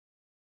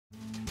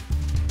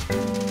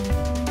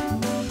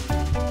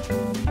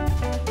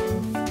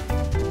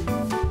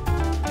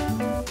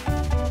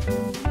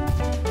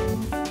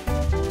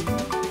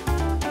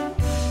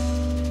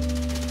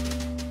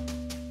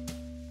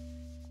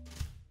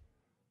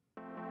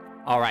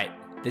All right,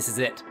 this is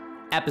it.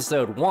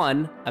 Episode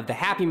 1 of the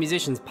Happy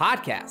Musicians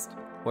podcast,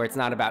 where it's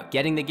not about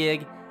getting the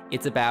gig,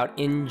 it's about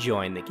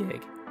enjoying the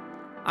gig.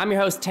 I'm your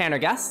host, Tanner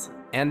Guss,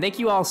 and thank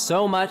you all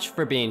so much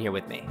for being here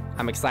with me.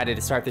 I'm excited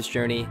to start this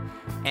journey,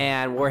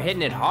 and we're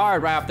hitting it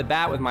hard right off the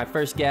bat with my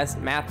first guest,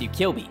 Matthew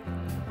Kilby.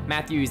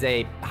 Matthew is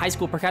a high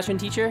school percussion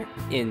teacher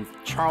in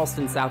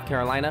Charleston, South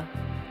Carolina.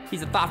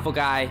 He's a thoughtful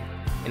guy,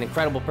 an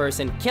incredible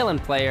person, killing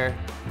player,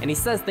 and he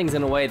says things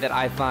in a way that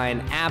I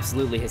find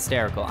absolutely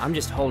hysterical. I'm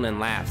just holding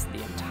laughs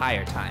the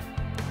entire time.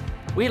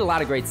 We had a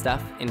lot of great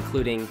stuff,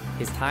 including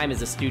his time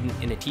as a student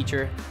and a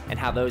teacher and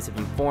how those have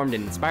informed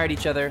and inspired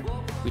each other.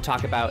 We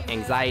talk about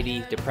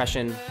anxiety,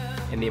 depression,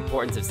 and the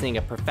importance of seeing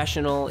a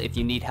professional if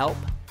you need help.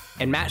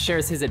 And Matt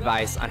shares his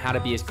advice on how to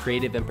be as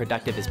creative and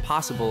productive as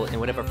possible in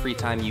whatever free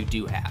time you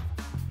do have.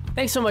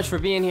 Thanks so much for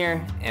being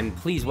here, and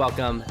please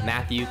welcome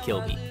Matthew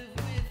Kilby.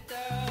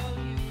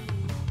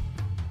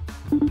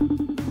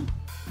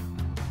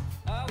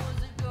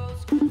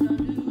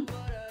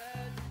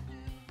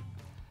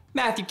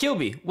 Matthew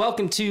Kilby,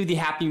 welcome to the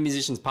Happy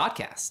Musicians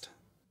podcast.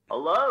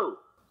 Hello.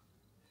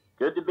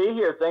 Good to be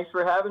here. Thanks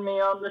for having me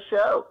on the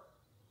show.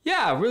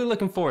 Yeah, really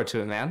looking forward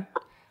to it, man.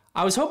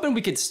 I was hoping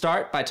we could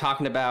start by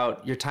talking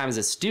about your time as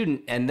a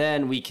student, and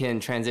then we can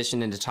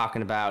transition into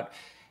talking about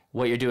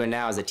what you're doing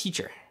now as a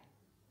teacher.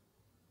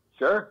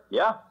 Sure,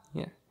 yeah.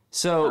 Yeah.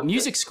 So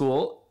music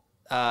school,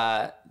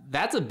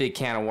 that's a big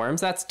can of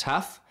worms. That's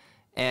tough.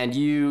 And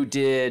you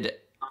did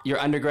your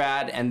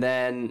undergrad and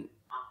then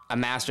a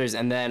master's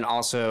and then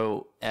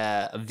also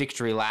a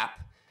victory lap.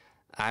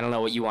 I don't know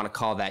what you want to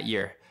call that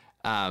year.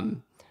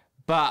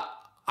 But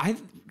I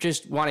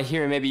just want to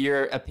hear maybe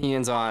your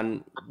opinions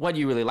on what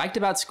you really liked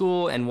about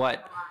school and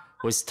what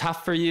was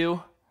tough for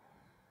you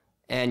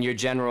and your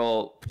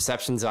general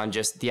perceptions on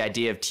just the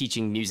idea of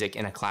teaching music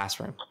in a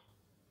classroom.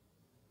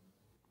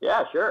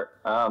 Yeah, sure.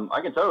 I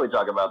can totally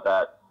talk about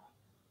that.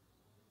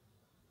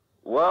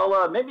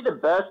 Well, maybe the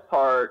best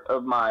part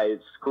of my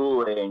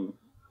schooling,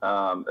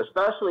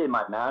 especially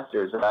my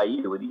master's at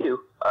IU with you,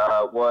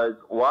 was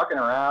walking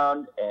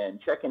around and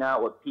checking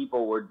out what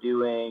people were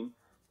doing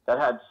that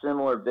had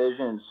similar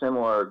vision,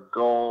 similar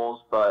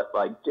goals, but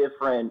like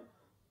different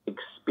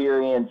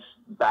experience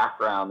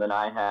background than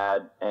I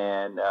had,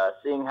 and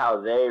seeing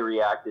how they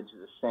reacted to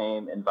the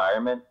same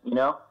environment, you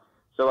know?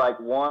 So like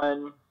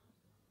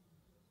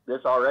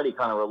this already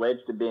kind of relates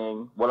to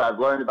being what I've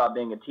learned about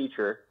being a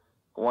teacher.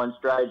 One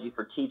strategy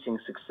for teaching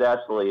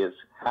successfully is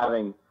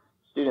having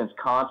students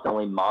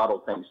constantly model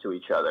things to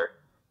each other.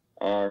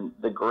 And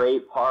the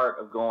great part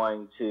of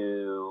going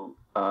to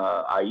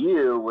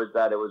IU was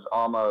that it was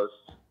almost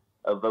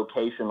a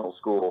vocational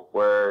school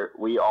where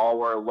we all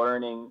were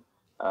learning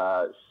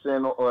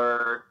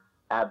similar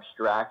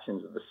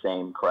abstractions of the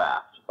same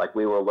craft. Like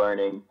we were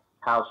learning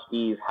how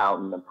Steve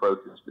Houghton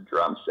approaches the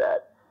drum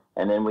set.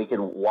 And then we could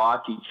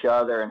watch each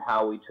other and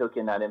how we took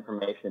in that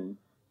information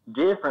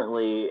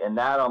differently, and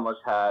that almost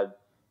had,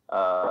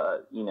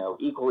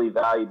 equally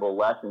valuable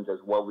lessons as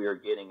what we were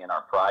getting in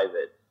our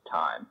private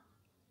time.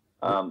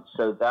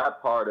 So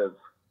that part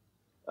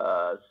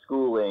of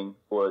schooling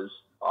was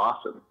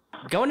awesome.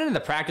 Going into the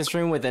practice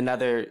room with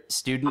another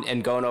student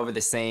and going over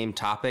the same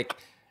topic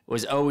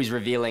was always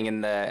revealing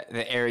in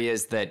the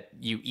areas that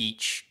you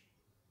each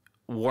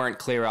weren't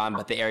clear on,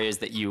 but the areas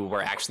that you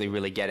were actually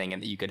really getting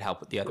and that you could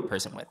help the other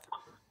person with.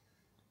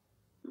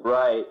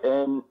 Right.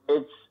 And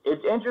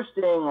it's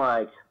interesting,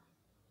 like,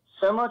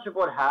 so much of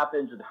what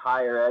happens in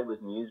higher ed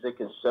with music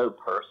is so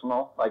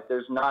personal. Like,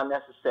 there's not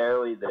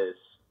necessarily this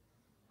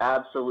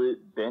absolute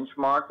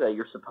benchmark that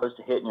you're supposed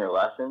to hit in your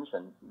lessons,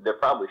 and there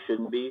probably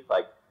shouldn't be.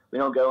 Like, we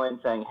don't go in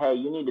saying, hey,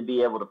 you need to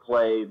be able to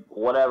play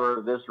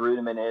whatever this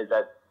rudiment is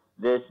at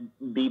this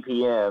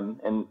BPM,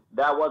 and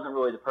that wasn't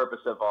really the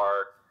purpose of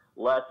our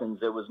lessons.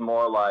 It was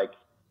more like,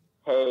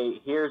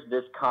 hey, here's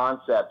this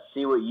concept,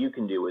 see what you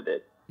can do with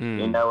it.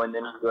 You know, and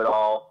then we would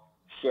all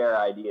share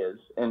ideas.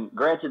 And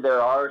granted, there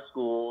are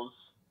schools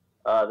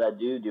that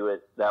do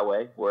it that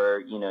way, where,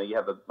 you know, you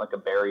have a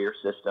barrier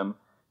system,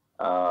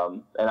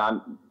 and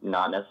I'm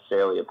not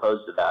necessarily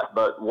opposed to that.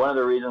 But one of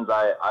the reasons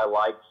I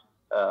liked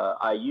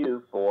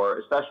IU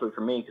especially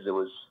for me, because it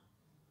was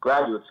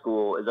graduate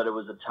school, is that it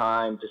was a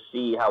time to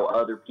see how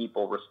other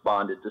people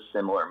responded to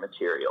similar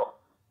material.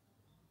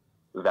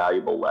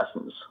 Valuable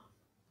lessons.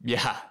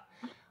 Yeah.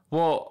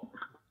 Well,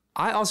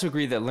 I also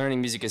agree that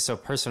learning music is so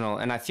personal,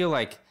 and I feel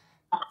like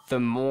the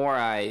more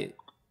I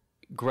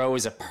grow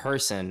as a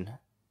person,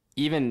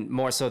 even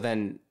more so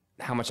than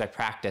how much I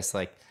practice,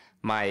 like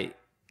my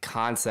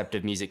concept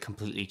of music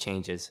completely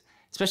changes,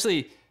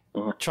 especially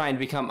trying to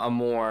become a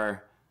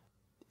more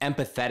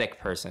empathetic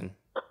person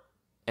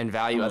and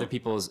value other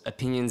people's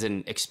opinions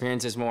and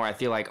experiences more. I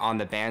feel like on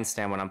the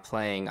bandstand when I'm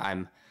playing,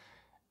 I'm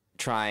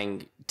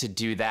trying to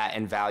do that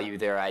and value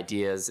their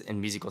ideas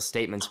and musical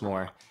statements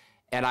more.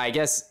 And I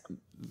guess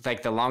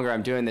like the longer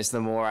I'm doing this, the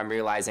more I'm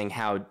realizing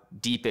how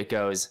deep it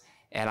goes.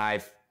 And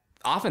I've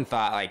often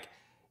thought like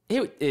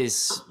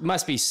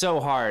must be so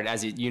hard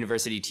as a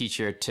university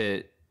teacher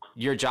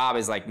your job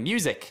is like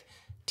music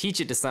teach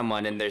it to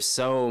someone, and there's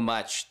so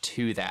much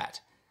to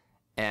that.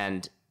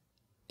 And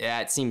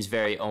it seems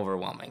very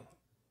overwhelming.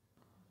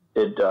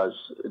 It does.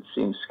 It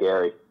seems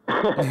scary.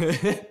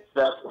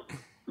 That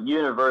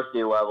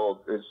university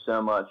level, there's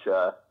so much,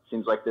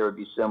 seems like there would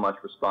be so much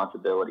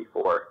responsibility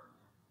for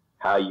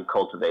how you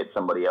cultivate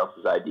somebody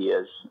else's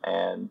ideas.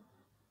 And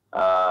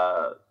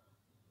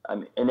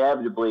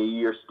inevitably,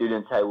 your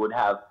students would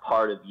have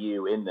part of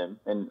you in them.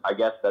 And I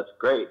guess that's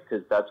great,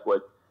 because that's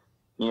what,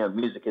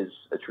 music is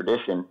a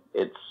tradition.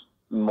 It's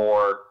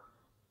more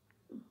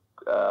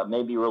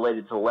maybe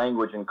related to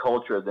language and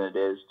culture than it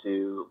is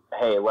to,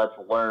 hey, let's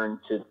learn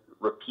to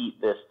repeat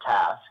this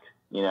task,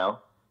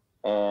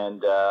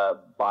 and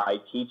by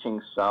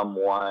teaching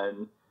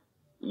someone,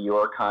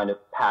 you're kind of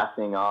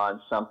passing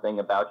on something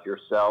about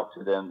yourself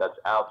to them that's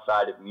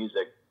outside of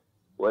music,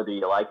 whether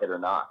you like it or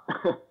not.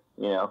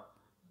 Yeah.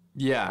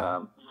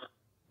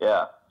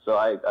 Yeah. So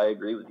I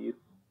agree with you.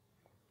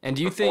 And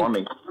do you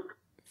think,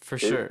 for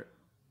sure,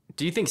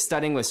 do you think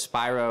studying with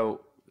Spyro,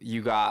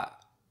 you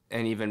got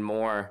an even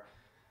more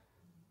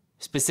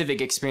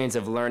specific experience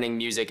of learning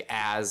music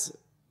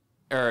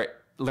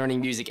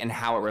learning music and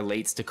how it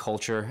relates to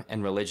culture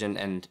and religion,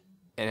 and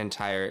an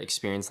entire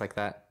experience like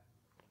that?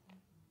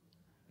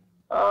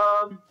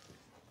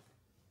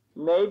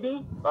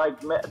 Maybe.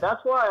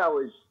 That's why I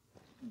was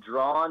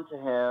drawn to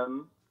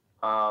him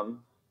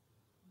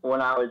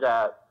when I was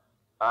at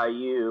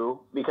IU,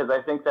 because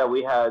I think that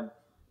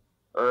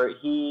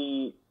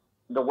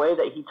the way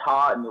that he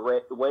taught and the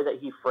way that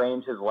he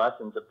framed his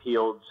lessons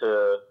appealed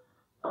to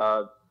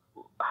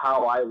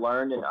how I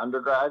learned in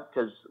undergrad.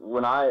 Because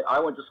when I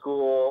went to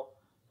school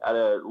at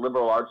a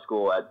liberal arts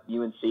school at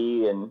UNC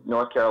in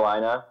North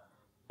Carolina,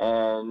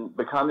 and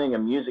becoming a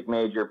music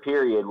major,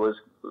 period, was,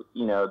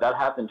 that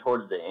happened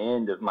towards the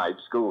end of my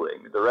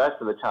schooling. The rest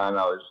of the time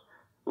I was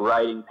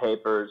writing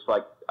papers.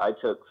 Like, I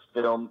took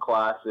film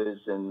classes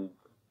and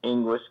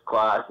English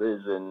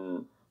classes,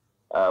 and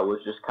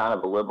was just kind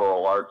of a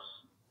liberal arts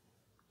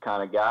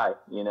kind of guy,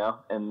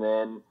 and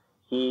then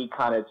he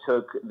kind of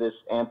took this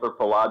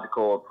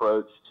anthropological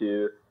approach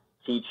to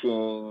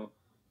teaching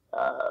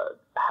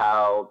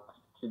how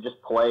to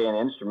just play an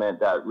instrument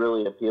that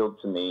really appealed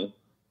to me,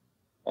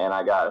 and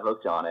I got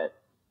hooked on it.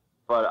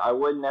 But I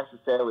wouldn't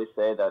necessarily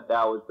say that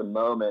was the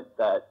moment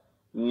that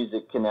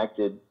music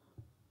connected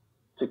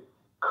to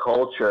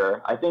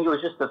culture. I think it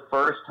was just the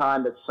first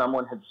time that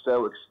someone had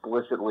so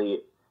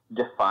explicitly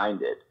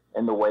defined it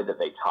in the way that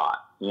they taught,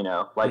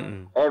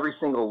 every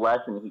single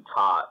lesson he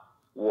taught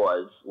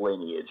was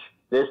lineage.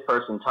 This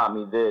person taught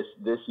me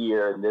this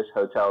year in this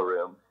hotel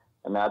room,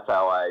 and that's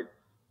how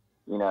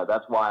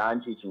that's why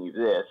I'm teaching you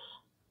this.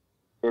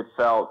 It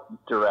felt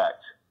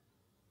direct.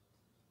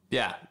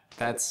 Yeah,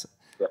 that's,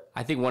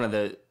 I think, one of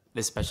the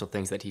special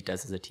things that he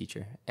does as a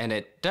teacher. And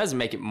it does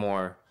make it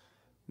more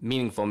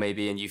meaningful,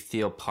 maybe, and you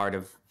feel part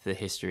of the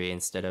history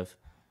instead of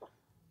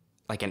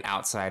like an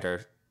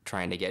outsider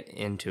trying to get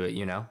into it,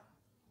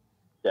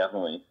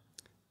 Definitely.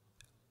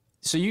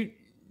 So you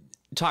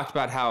talked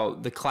about how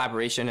the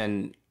collaboration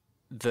and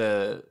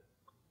the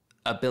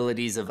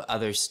abilities of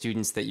other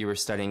students that you were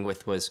studying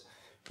with was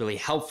really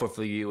helpful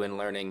for you in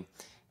learning.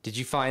 Did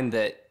you find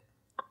that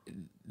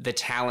the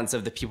talents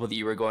of the people that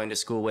you were going to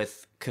school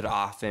with could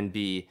often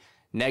be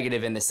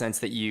negative, in the sense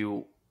that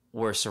you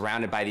were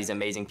surrounded by these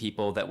amazing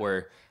people that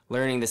were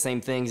learning the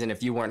same things, and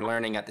if you weren't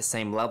learning at the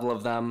same level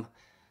of them,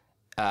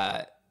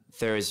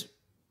 there's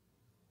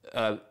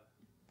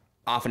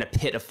often a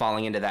pit of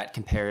falling into that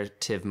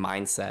comparative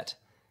mindset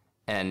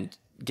and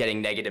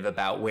getting negative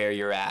about where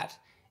you're at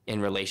in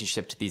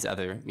relationship to these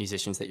other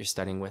musicians that you're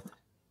studying with?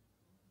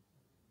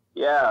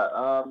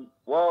 Yeah.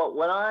 Well,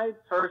 when I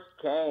first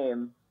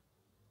came,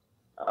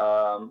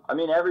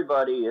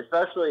 everybody,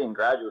 especially in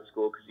graduate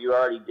school, because you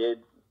already did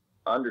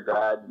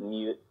undergrad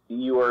and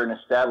you were an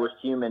established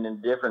human in a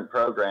different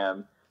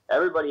program,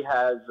 everybody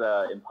has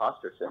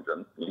imposter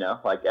syndrome,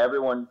 Like,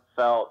 everyone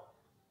felt,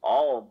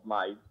 all of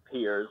my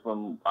peers,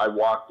 when I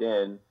walked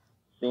in,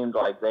 seemed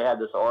like they had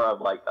this aura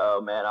of like,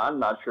 oh man, I'm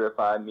not sure if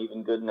I'm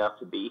even good enough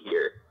to be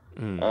here.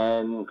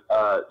 And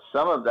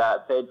some of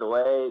that fades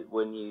away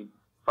when you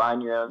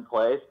find your own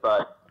place.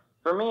 But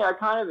for me, I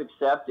kind of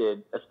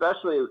accepted,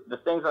 especially the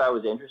things that I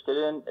was interested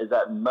in, is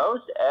that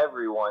most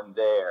everyone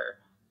there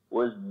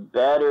was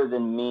better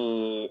than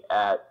me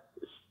at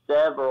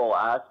several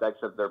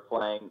aspects of their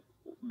playing,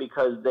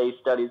 because they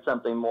studied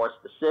something more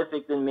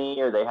specific than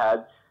me, or they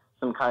had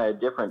some kind of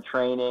different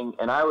training.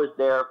 And I was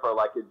there for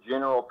like a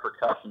general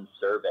percussion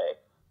survey.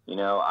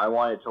 I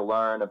wanted to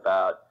learn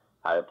about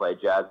how to play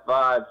jazz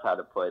vibes, how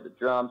to play the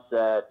drum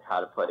set, how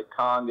to play the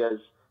congas,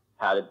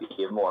 how to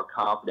be a more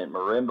confident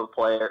marimba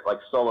player, like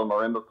solo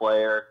marimba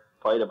player,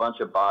 played a bunch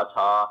of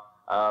bata.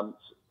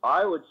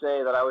 I would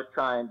say that I was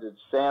trying to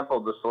sample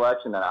the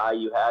selection that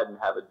IU had and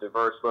have a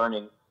diverse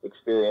learning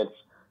experience,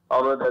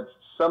 although that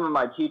some of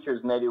my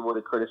teachers maybe would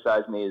have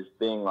criticized me as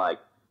being like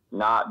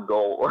not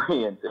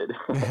goal-oriented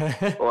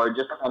or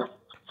just kind of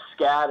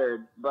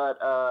scattered. But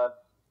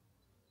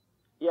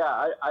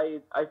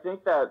I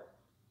think that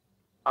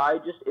I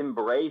just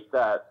embraced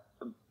that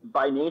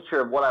by nature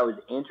of what I was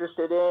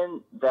interested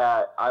in,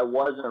 that I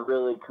wasn't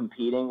really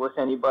competing with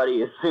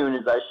anybody as soon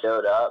as I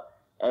showed up,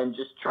 and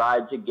just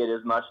tried to get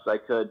as much as I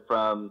could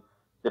from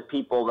the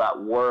people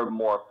that were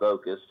more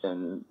focused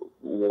in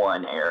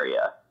one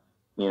area,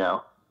 you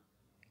know?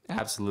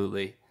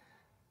 Absolutely.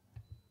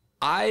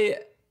 I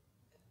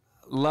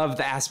love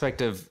the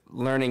aspect of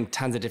learning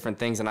tons of different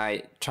things, and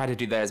I try to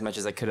do that as much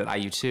as I could at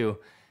IU too.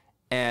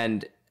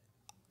 And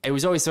it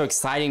was always so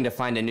exciting to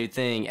find a new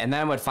thing, and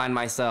then I would find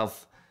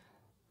myself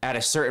at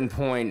a certain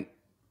point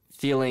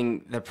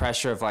feeling the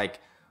pressure of like,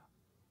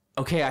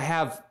 okay, I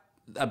have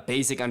a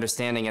basic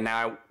understanding and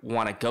now I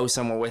want to go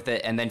somewhere with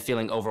it, and then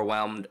feeling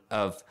overwhelmed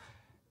of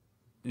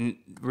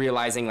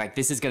realizing like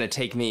this is going to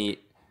take me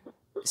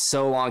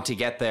so long to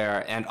get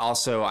there, and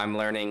also I'm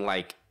learning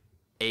like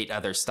 8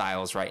 other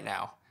styles right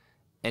now.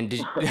 And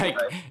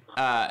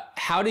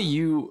how do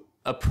you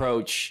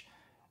approach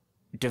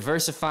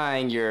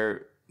diversifying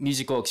your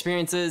musical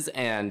experiences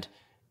and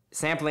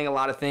sampling a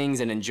lot of things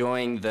and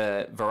enjoying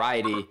the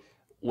variety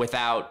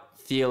without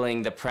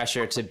feeling the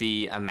pressure to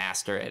be a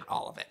master at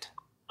all of it?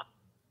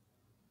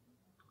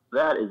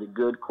 That is a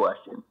good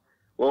question.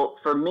 Well,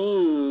 for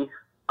me,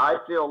 I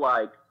feel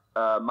like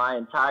my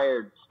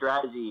entire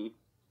strategy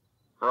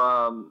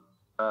from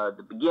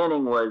the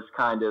beginning was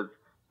kind of,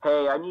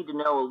 hey, I need to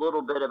know a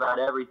little bit about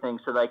everything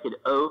so that I could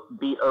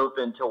be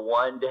open to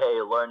one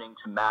day learning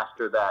to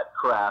master that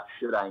craft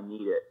should I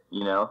need it,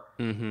 you know?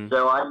 Mm-hmm.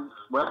 So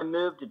when I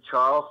moved to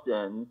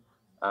Charleston,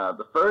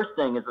 the first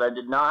thing is that I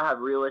did not have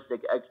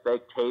realistic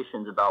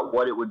expectations about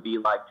what it would be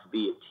like to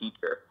be a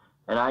teacher.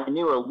 And I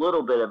knew a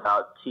little bit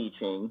about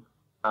teaching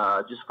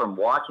just from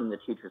watching the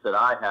teachers that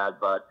I had,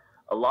 but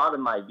a lot of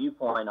my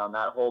viewpoint on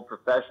that whole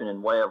profession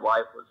and way of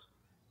life was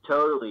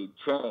totally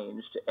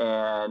changed,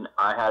 and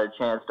I had a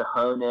chance to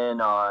hone in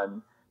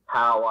on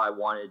how I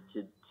wanted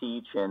to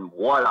teach and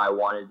what I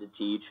wanted to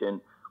teach and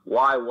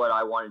why what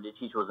I wanted to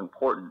teach was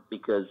important,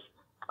 because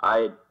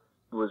I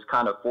was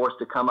kind of forced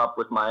to come up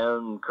with my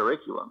own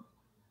curriculum.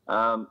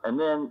 And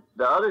then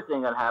the other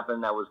thing that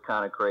happened that was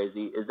kind of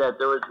crazy is that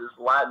there was this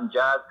Latin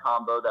jazz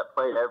combo that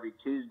played every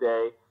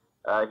Tuesday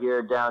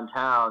here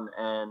downtown,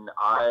 and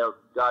I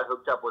got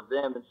hooked up with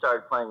them and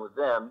started playing with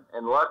them.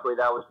 And luckily,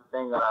 that was the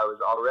thing that I was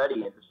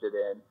already interested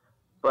in.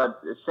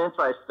 But since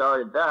I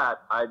started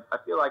that, I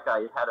feel like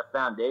I had a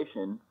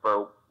foundation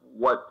for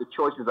what the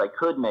choices I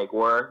could make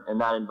were in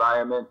that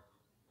environment,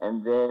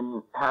 and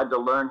then had to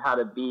learn how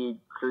to be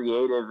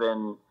creative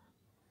and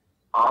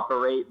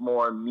operate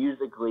more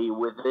musically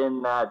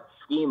within that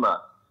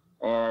schema.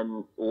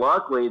 And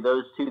luckily,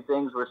 those two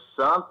things were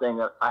something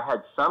that I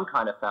had some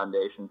kind of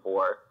foundation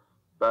for.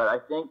 But I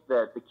think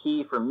that the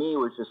key for me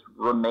was just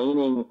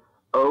remaining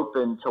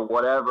open to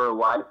whatever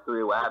life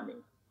threw at me.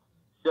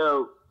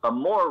 So a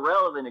more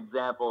relevant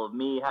example of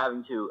me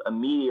having to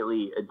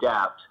immediately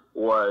adapt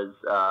was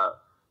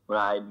when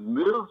I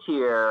moved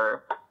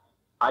here,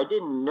 I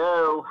didn't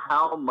know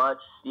how much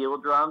steel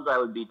drums I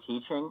would be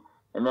teaching.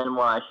 And then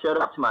when I showed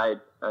up to my,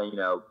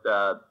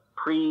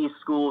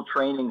 preschool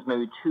trainings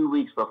maybe 2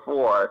 weeks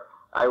before,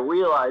 I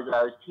realized that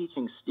I was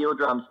teaching steel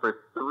drums for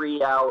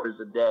 3 hours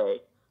a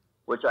day,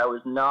 which I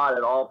was not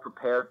at all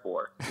prepared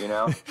for, you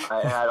know? I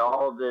had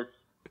all of this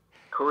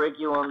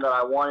curriculum that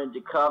I wanted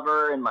to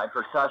cover in my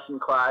percussion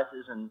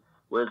classes and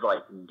was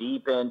like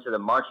deep into the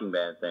marching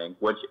band thing,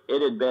 which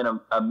it had been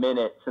a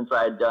minute since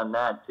I had done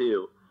that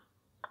too.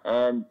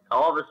 And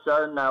all of a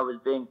sudden I was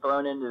being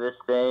thrown into this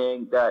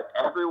thing that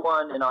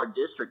everyone in our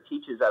district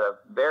teaches at a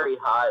very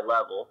high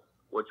level,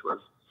 which was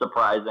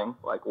surprising.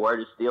 Like, where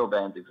do steel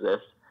bands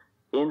exist?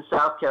 In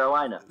South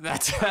Carolina.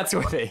 That's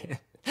where they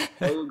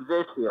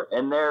exist here.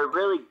 And they're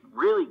really,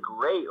 really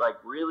great,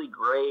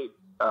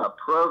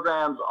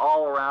 programs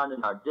all around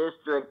in our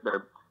district.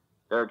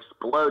 They're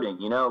exploding,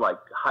 you know, like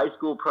high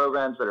school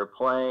programs that are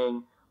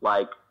playing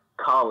like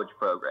college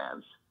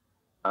programs.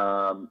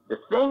 The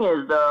thing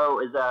is,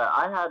 though, is that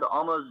I had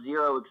almost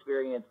zero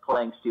experience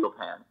playing steel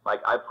pan.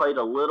 Like, I played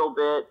a little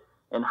bit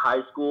in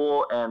high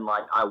school, and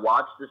like I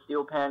watched the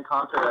steel pan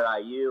concert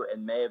at IU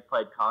and may have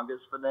played congas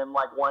for them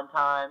like one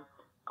time.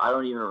 I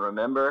don't even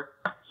remember.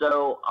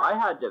 So I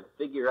had to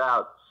figure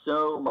out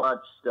so much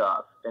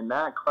stuff, and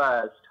that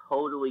class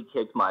totally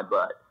kicked my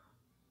butt.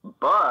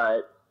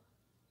 But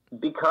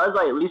because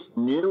I at least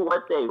knew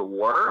what they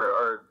were,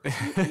 or,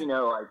 you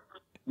know, like,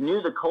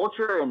 knew the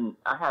culture, and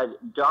I had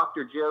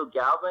Dr. Joe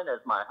Galvin as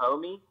my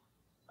homie,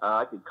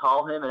 I could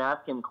call him and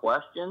ask him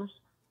questions,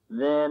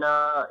 then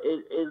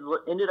it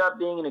ended up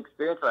being an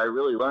experience that I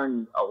really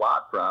learned a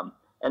lot from.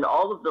 And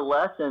all of the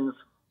lessons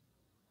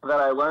that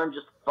I learned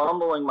just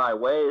fumbling my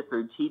way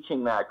through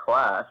teaching that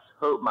class,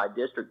 hope my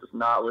district does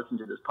not listen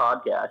to this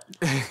podcast,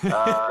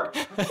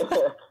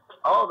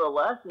 all the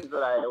lessons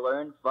that I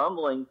learned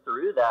fumbling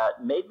through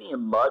that made me a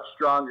much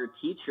stronger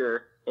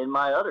teacher in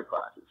my other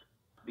classes,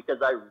 because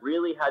I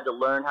really had to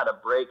learn how to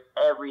break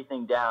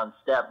everything down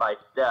step by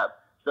step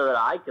so that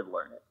I could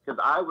learn it. Because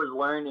I was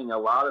learning a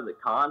lot of the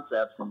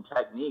concepts and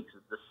techniques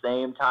at the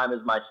same time as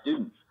my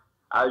students.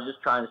 I was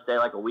just trying to stay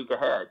like a week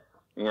ahead,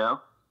 you know?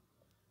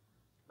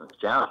 That's a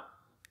challenge.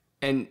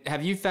 And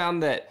have you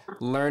found that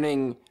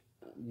learning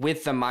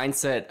with the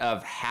mindset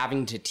of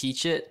having to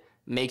teach it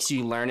makes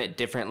you learn it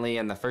differently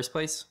in the first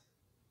place?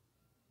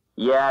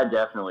 Yeah,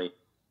 definitely.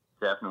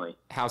 Definitely.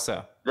 How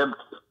so?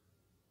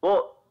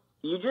 Well,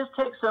 you just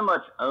take so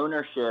much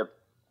ownership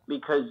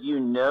because you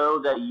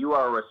know that you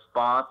are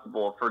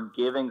responsible for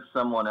giving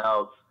someone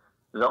else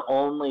the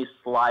only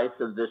slice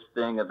of this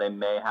thing that they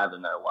may have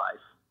in their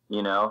life,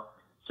 you know?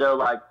 So,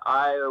 like,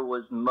 I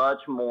was much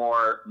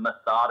more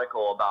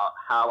methodical about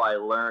how I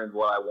learned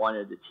what I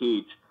wanted to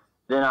teach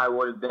than I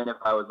would have been if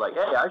I was like,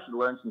 hey, I should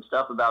learn some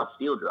stuff about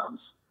steel drums.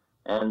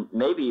 And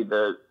maybe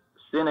the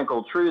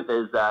cynical truth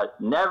is that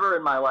never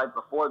in my life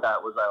before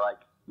that was I like,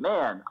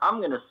 man, I'm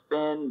going to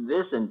spend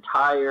this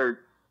entire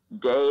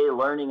day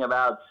learning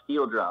about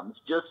steel drums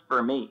just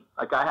for me.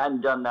 Like, I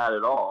hadn't done that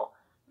at all.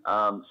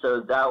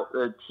 So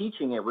that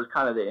teaching it was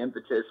kind of the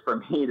impetus for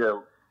me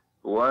to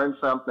learn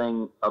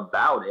something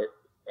about it.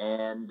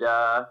 And,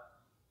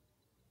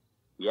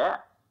 yeah,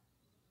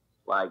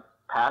 like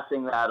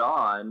passing that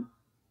on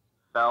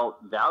felt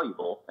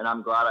valuable, and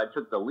I'm glad I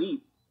took the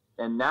leap.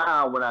 And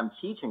now when I'm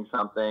teaching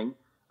something,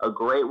 a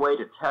great way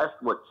to test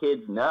what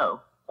kids know,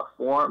 a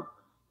form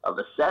of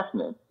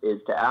assessment,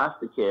 is to ask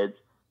the kids,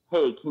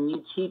 hey, can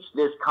you teach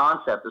this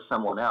concept to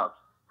someone else?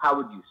 How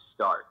would you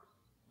start?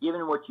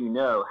 Given what you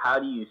know, how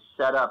do you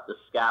set up the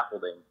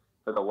scaffolding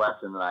for the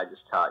lesson that I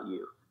just taught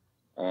you?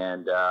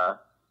 And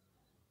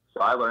so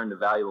I learned a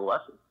valuable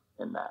lesson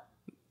in that.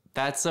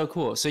 That's so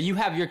cool. So you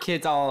have your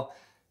kids all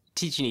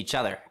teaching each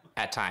other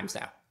at times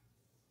now?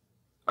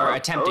 Or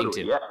attempting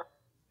totally, to? Yeah.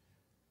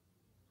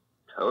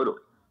 Totally.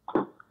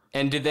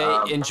 And do they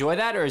enjoy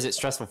that, or is it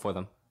stressful for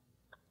them?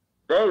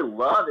 They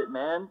love it,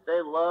 man.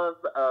 They love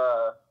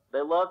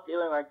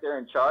feeling like they're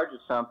in charge of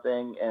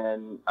something,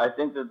 and I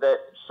think that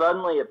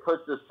suddenly it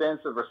puts the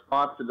sense of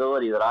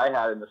responsibility that I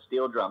had in the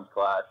steel drums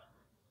class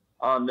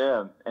on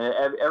them, and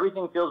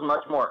everything feels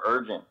much more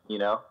urgent, you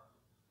know?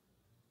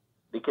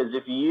 Because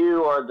if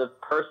you are the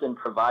person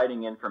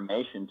providing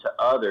information to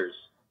others,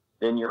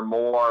 then you're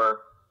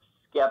more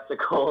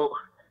skeptical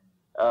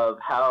of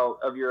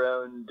your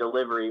own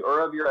delivery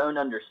or of your own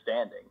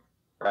understanding,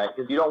 right?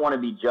 Because you don't want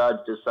to be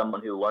judged as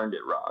someone who learned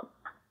it wrong.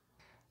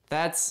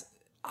 That's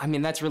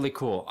really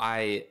cool.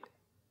 I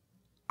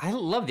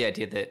love the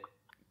idea that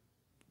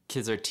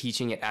kids are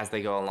teaching it as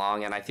they go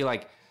along, and I feel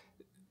like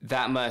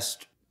that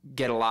must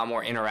get a lot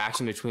more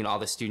interaction between all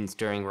the students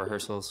during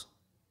rehearsals.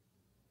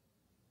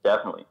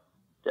 Definitely.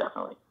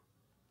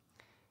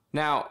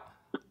 Now,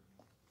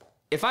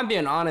 if I'm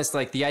being honest,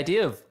 like, the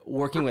idea of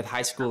working with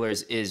high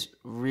schoolers is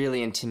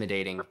really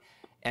intimidating.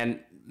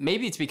 And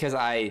maybe it's because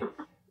I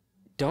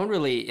don't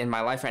really, in my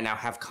life right now,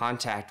 have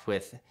contact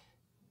with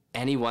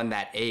anyone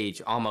that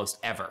age almost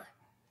ever.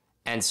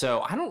 And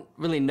so I don't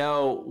really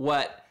know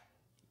what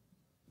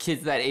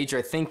kids that age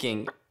are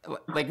thinking.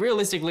 Like,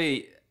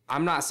 realistically,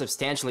 I'm not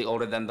substantially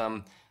older than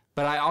them,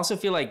 but I also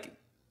feel like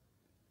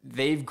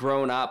they've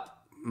grown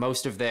up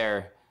most of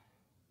their,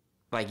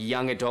 like,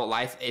 young adult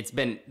life.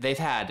 They've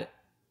had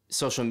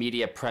social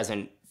media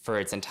present for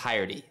its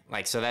entirety.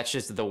 Like, so that's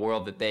just the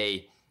world that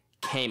they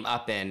came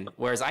up in.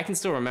 Whereas I can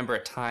still remember a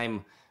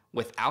time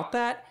without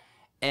that.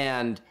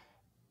 And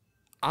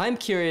I'm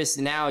curious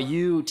now,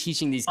 you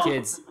teaching these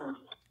kids,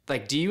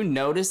 like, do you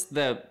notice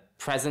the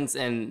presence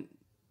and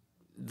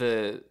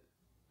the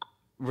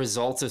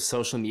results of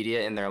social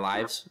media in their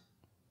lives?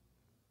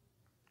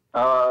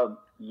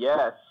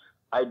 Yes,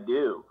 I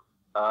do.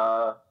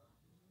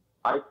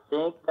 I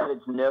think that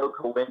it's no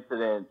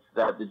coincidence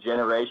that the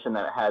generation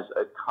that has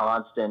a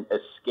constant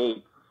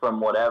escape from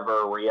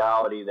whatever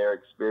reality they're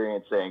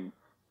experiencing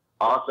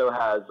also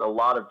has a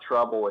lot of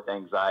trouble with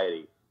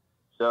anxiety.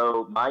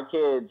 So my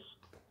kids,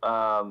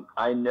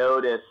 I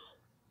notice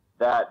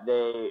that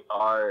they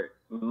are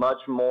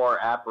much more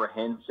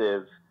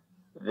apprehensive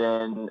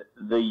than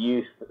the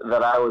youth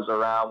that I was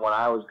around when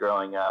I was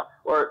growing up.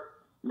 Or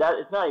that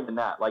it's not even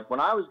that. Like, when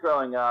I was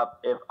growing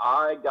up, if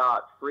I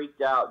got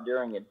freaked out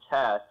during a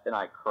test and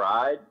I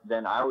cried,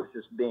 then I was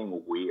just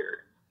being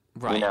weird.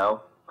 Right. You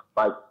know?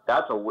 Like,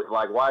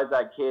 why is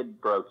that kid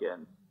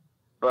broken?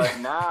 But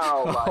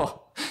now,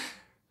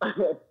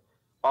 like,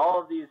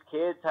 all of these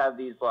kids have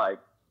these, like,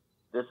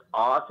 this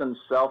awesome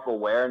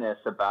self-awareness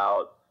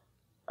about,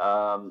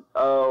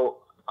 oh,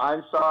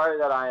 I'm sorry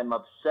that I am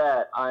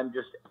upset. I'm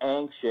just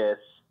anxious,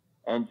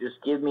 and just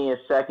give me a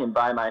second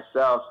by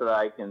myself so that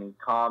I can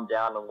calm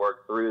down and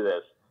work through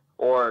this.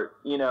 Or,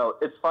 you know,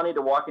 it's funny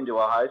to walk into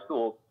a high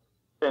school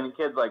and the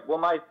kid's like, well,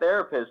 my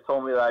therapist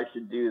told me that I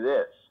should do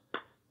this,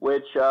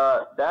 which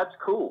that's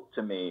cool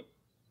to me.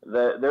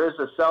 There's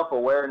a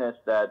self-awareness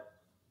that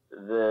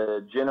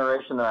the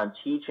generation that I'm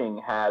teaching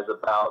has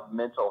about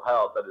mental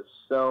health that is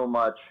so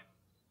much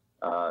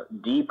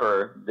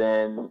deeper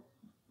than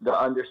the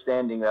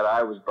understanding that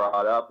I was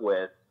brought up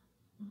with.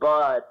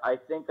 But I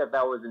think that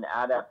was an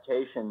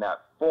adaptation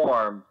that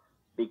formed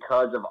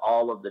because of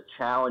all of the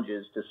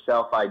challenges to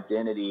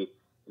self-identity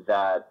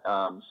that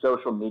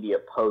social media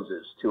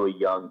poses to a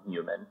young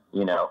human.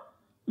 You know,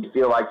 you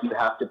feel like you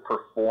have to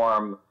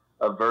perform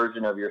a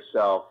version of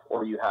yourself,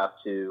 or you have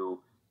to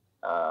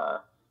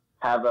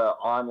have an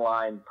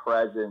online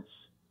presence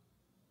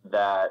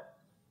that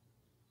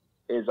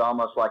is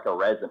almost like a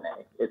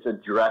resume. It's a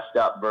dressed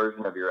up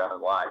version of your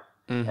own life.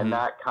 Mm-hmm. And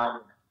that kind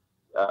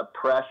of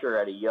pressure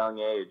at a young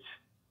age,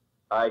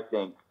 I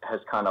think, has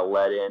kind of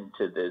led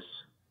into this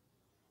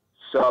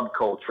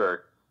subculture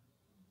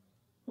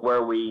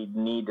where we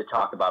need to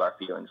talk about our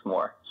feelings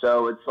more.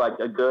 So it's like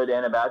a good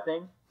and a bad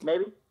thing,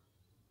 maybe?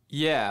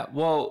 Yeah,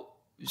 well,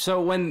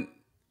 so when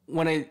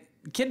a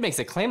kid makes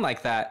a claim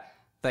like that,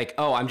 like,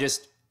 oh, I'm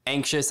just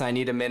anxious, I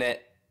need a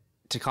minute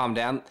to calm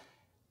down,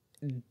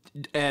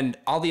 and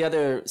all the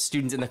other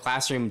students in the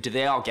classroom, do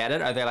they all get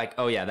it? Are they like,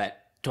 oh yeah,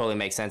 that totally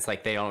makes sense,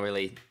 like they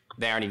aren't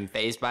even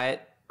fazed by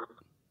it?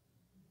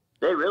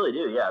 They really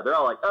do, yeah. They're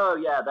all like, oh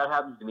yeah, that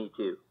happens to me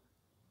too.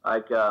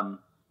 Like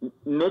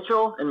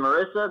Mitchell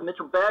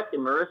Beck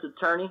and Marissa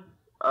Turney,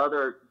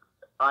 other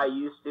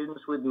IU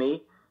students with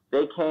me,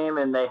 they came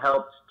and they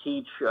helped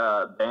teach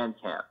band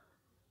camp.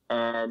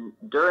 And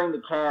during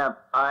the camp,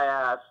 I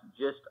asked,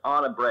 just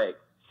on a break,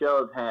 show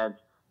of hands,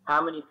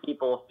 how many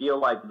people feel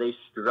like they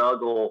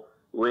struggle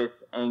with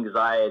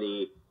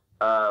anxiety,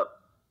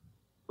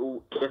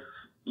 if,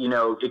 you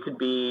know, it could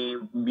be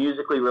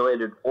musically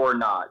related or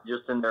not,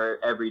 just in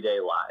their everyday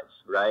lives,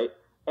 right?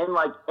 And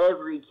like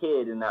every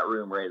kid in that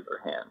room raised their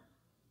hand.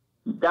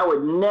 That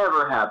would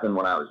never happen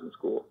when I was in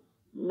school.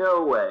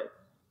 No way.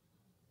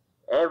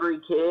 Every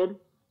kid.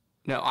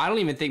 No, I don't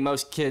even think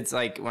most kids,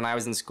 like when I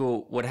was in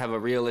school, would have a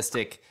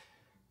realistic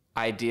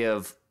idea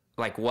of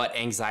like what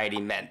anxiety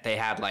meant. They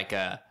had like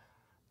a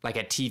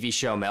TV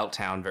show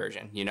meltdown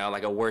version, you know,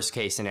 like a worst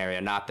case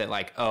scenario. Not that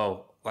like,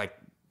 oh, like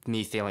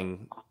me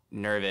feeling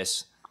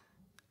nervous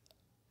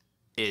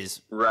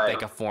is right,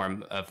 like a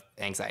form of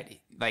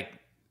anxiety. Like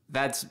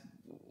that's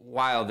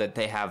wild that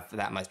they have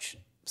that much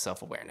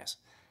self-awareness.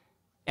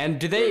 And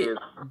do they,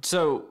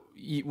 so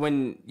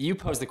when you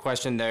pose the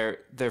question,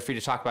 they're free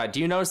to talk about it. Do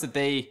you notice that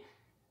they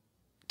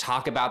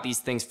talk about these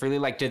things freely?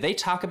 Like, do they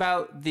talk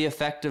about the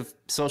effect of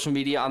social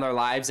media on their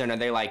lives? And are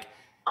they like,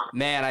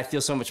 man, I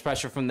feel so much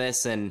pressure from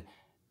this? And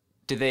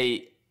do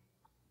they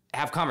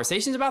have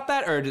conversations about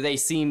that? Or do they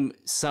seem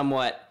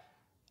somewhat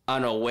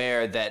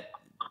unaware that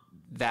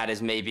that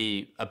is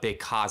maybe a big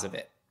cause of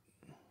it?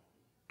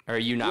 Or are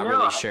you not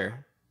really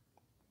sure?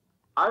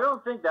 I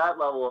don't think that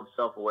level of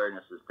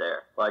self-awareness is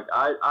there. Like,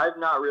 I've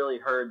not really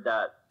heard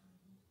that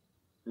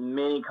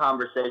many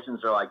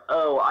conversations are like,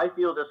 oh, I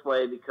feel this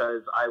way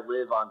because I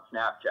live on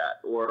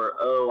Snapchat, or,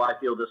 oh, I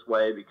feel this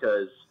way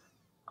because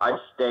I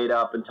stayed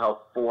up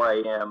until 4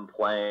 a.m.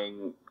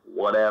 playing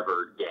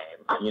whatever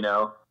game, you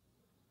know?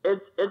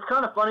 It's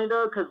kind of funny,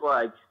 though, because,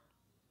 like,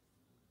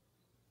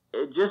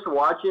 just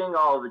watching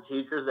all of the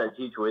teachers that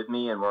teach with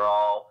me, and we're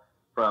all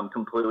from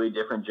completely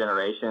different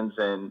generations,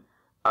 and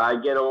I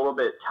get a little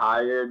bit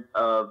tired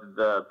of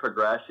the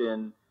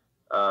progression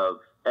of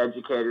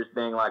educators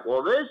being like,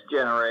 well, this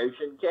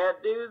generation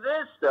can't do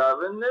this stuff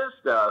and this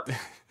stuff.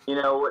 You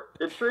know,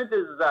 the truth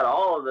is that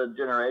all of the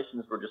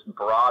generations were just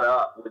brought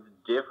up with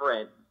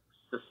different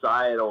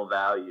societal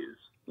values,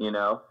 you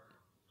know?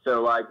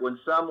 So, like, when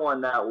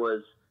someone that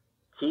was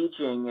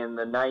teaching in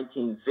the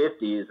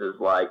 1950s is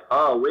like,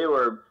 oh, we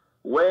were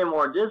way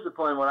more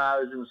disciplined when I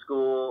was in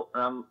school,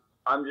 and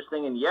I'm just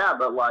thinking, yeah,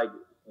 but, like,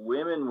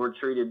 women were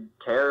treated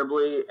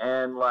terribly,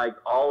 and like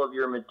all of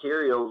your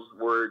materials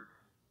were,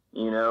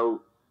 you know,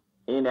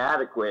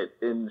 inadequate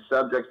in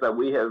subjects that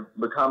we have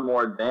become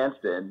more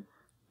advanced in.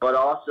 But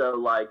also,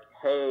 like,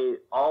 hey,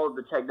 all of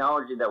the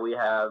technology that we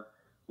have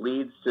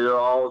leads to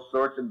all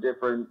sorts of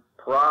different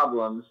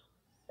problems,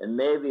 and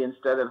maybe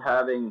instead of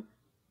having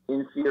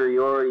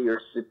inferiority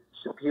or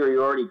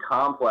superiority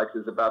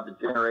complexes about the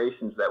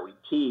generations that we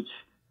teach,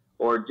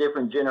 or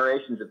different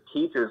generations of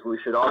teachers, we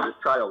should all just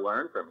try to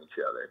learn from each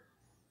other.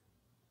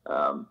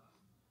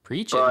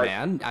 Preach it,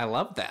 man. I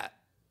love that.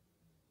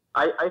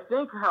 I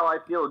think how I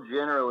feel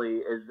generally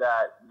is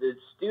that the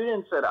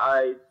students that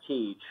I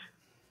teach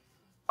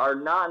are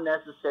not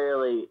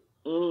necessarily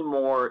any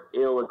more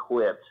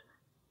ill-equipped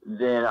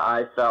than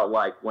I felt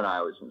like when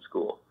I was in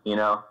school. You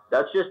know,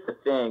 that's just the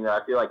thing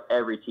that I feel like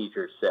every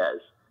teacher says.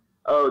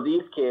 Oh,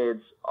 these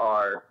kids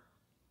are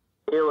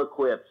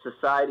ill-equipped.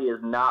 Society is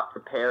not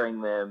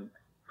preparing them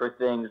for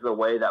things the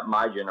way that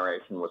my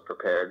generation was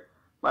prepared.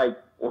 Like,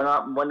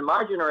 when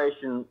my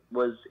generation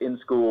was in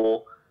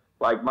school,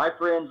 like, my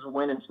friends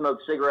went and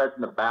smoked cigarettes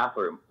in the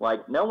bathroom.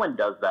 Like, no one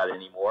does that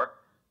anymore.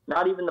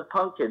 Not even the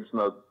punk kids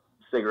smoke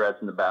cigarettes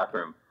in the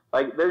bathroom.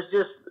 Like, there's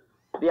just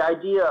the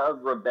idea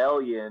of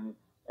rebellion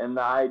and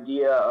the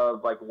idea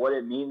of, like, what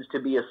it means to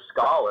be a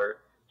scholar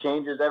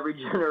changes every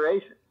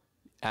generation.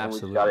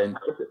 Absolutely.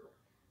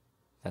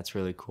 That's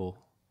really cool.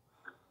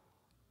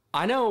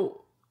 I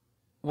know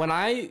when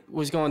I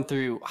was going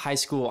through high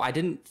school, I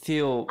didn't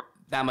feel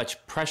that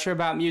much pressure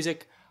about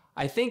music.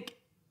 I think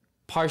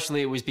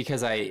partially it was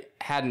because I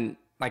had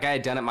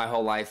done it my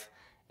whole life,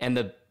 and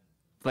the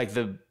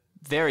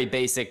very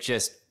basic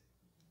just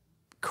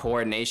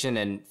coordination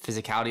and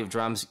physicality of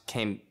drums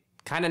came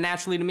kind of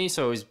naturally to me,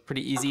 so it was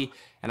pretty easy,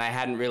 and I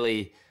hadn't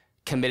really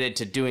committed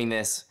to doing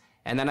this.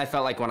 And then I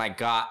felt like when I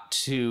got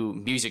to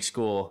music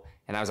school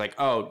and I was like,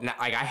 oh,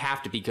 like I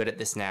have to be good at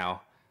this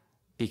now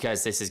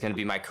because this is going to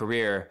be my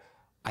career.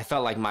 I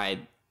felt like my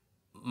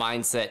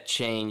mindset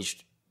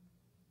changed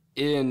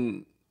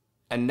in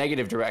a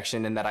negative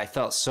direction, and that I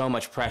felt so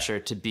much pressure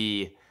to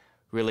be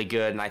really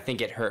good. And I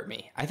think it hurt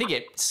me. I think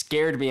it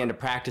scared me into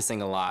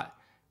practicing a lot,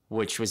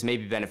 which was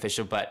maybe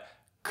beneficial, but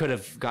could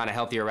have gone a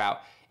healthier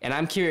route. And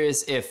I'm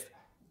curious if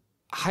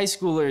high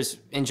schoolers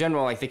in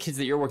general, like the kids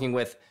that you're working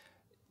with,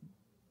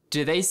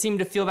 do they seem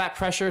to feel that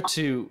pressure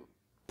to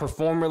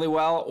perform really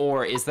well,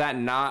 or is that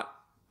not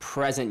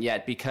present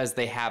yet because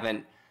they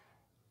haven't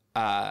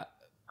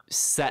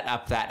set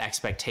up that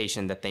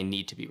expectation that they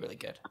need to be really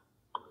good?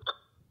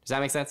 Does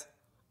that make sense?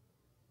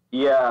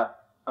 Yeah,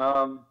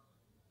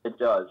 it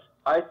does.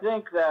 I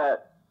think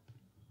that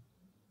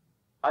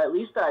at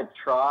least I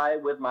try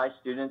with my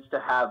students to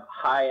have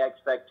high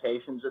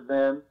expectations of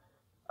them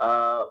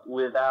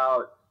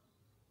without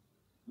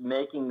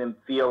making them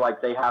feel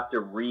like they have to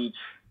reach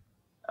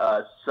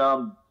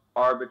some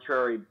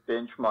arbitrary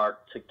benchmark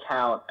to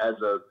count as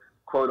a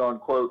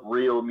quote-unquote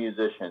real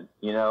musician.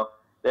 You know,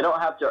 they don't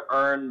have to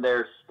earn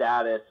their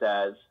status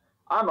as,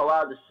 I'm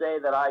allowed to say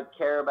that I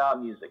care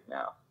about music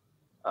now.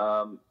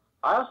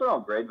 I also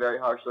don't grade very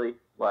harshly.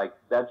 Like,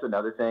 that's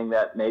another thing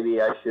that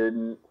maybe I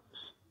shouldn't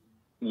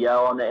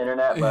yell on the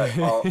internet, but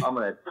I'm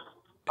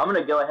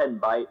gonna go ahead and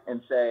bite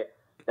and say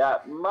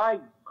that my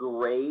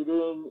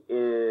grading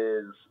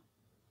is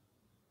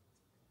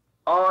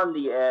on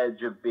the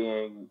edge of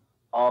being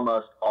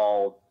almost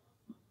all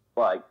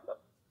like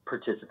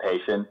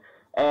participation.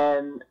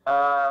 And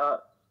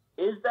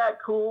is that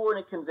cool in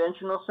a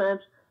conventional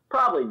sense?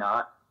 Probably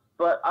not.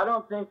 But I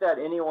don't think that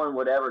anyone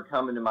would ever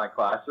come into my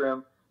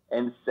classroom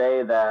and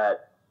say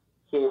that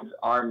kids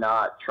are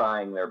not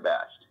trying their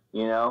best,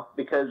 you know?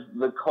 Because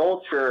the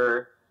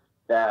culture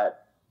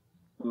that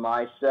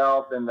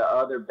myself and the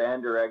other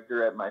band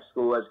director at my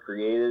school has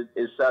created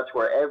is such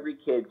where every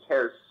kid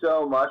cares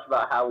so much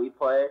about how we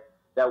play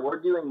that we're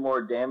doing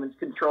more damage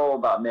control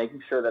about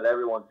making sure that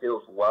everyone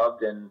feels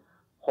loved and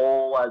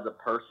whole as a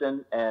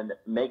person, and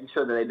making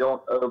sure that they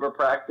don't over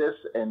practice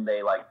and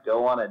they like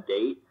go on a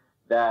date,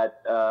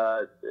 that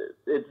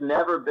there's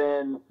never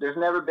been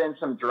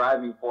some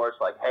driving force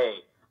like, hey,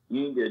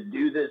 you need to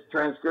do this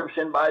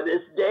transcription by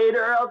this date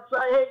or else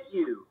I hate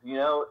you. You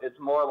know, it's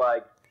more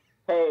like,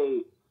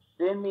 hey,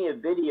 send me a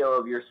video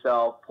of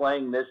yourself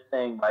playing this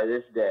thing by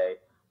this day,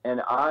 and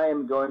I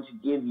am going to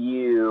give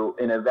you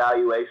an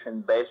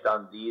evaluation based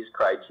on these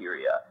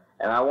criteria.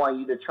 And I want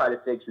you to try to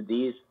fix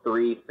these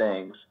 3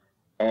 things.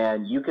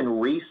 And you can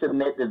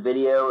resubmit the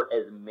video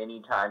as many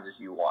times as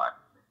you want,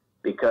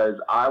 because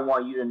I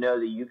want you to know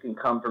that you can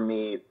come for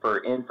me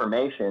for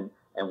information.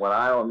 And when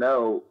I don't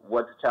know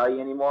what to tell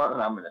you anymore,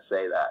 then I'm going to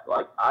say that.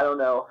 Like, I don't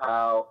know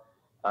how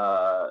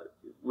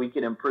we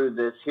can improve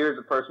this. Here's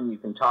a person you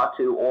can talk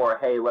to, or,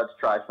 hey, let's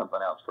try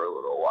something else for a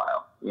little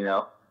while, you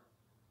know?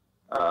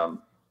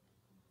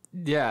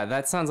 Yeah,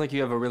 that sounds like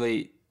you have a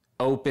really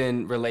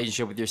open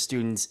relationship with your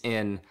students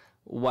in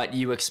what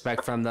you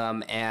expect from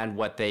them and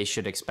what they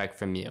should expect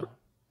from you.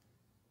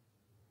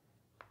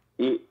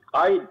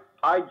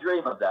 I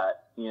dream of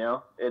that, you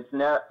know? It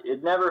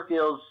never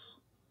feels,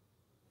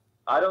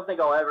 I don't think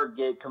I'll ever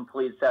get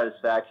complete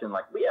satisfaction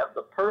like we have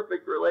the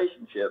perfect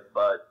relationship,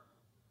 but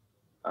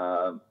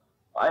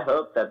I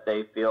hope that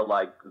they feel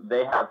like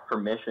they have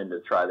permission to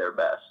try their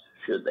best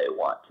should they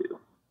want to,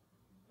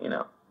 you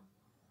know?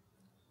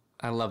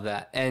 I love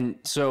that. And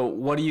so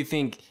what do you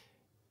think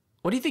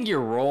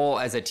your role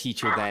as a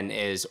teacher then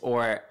is,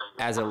 or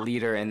as a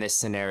leader in this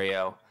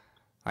scenario?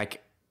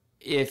 Like,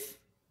 if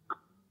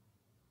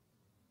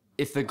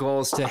the goal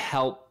is to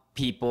help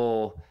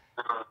people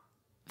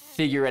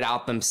figure it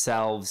out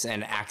themselves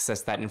and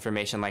access that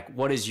information, like,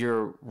 what is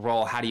your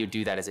role? How do you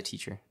do that as a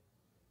teacher?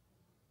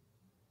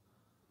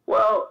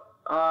 Well,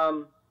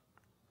 I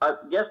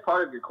guess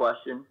part of your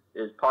question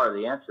is part of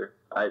the answer.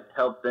 I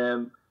help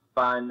them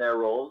find their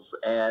roles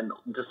and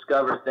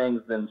discover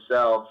things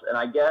themselves. And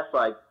I guess,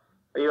 like,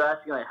 are you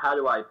asking, like, how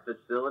do I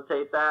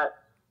facilitate that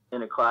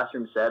in a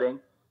classroom setting?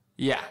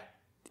 Yeah.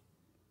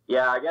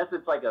 Yeah, I guess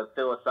it's like a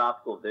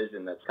philosophical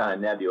vision that's kind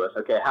of nebulous.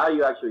 Okay, how do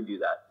you actually do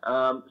that?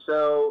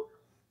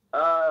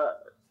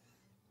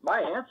 My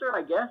answer,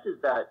 I guess,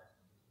 is that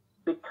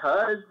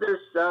because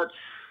there's such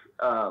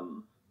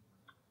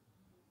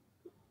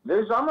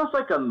there's almost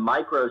like a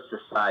micro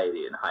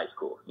society in high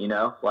school, you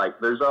know? Like,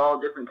 there's all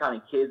different kind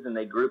of kids, and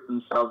they group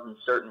themselves in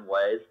certain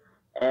ways.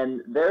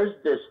 And there's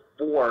this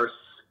force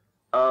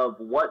of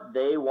what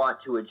they want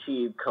to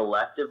achieve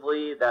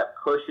collectively that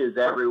pushes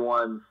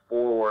everyone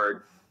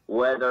forward,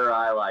 whether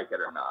I like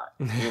it or not,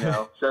 you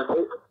know?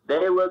 So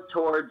they look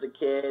towards a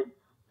kid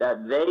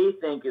that they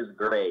think is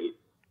great,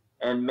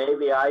 and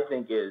maybe I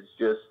think is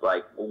just,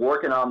 like,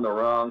 working on the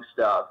wrong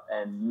stuff.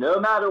 And no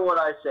matter what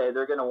I say,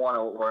 they're going to want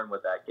to learn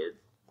what that kid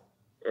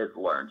is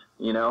learned,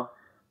 you know?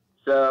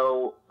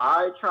 So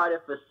I try to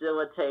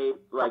facilitate,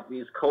 like,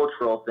 these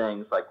cultural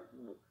things, like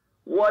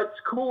what's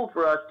cool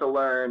for us to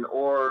learn,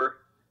 or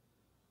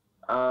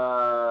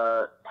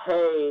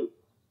hey,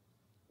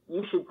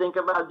 you should think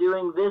about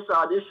doing this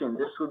audition.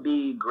 This would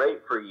be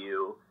great for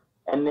you.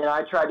 And then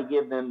I try to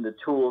give them the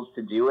tools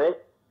to do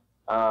it.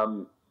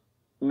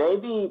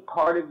 Maybe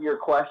part of your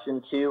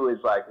question, too,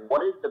 is like,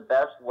 what is the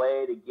best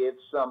way to give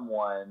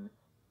someone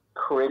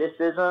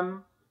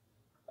criticism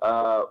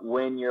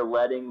when you're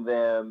letting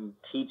them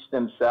teach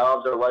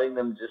themselves or letting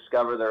them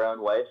discover their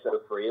own way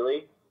so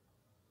freely?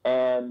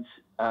 And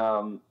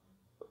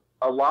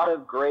a lot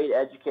of great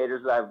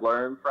educators that I've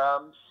learned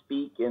from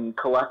speak in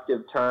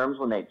collective terms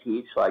when they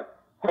teach, like,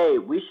 hey,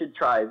 we should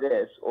try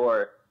this,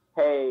 or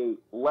hey,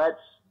 let's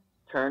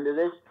turn to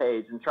this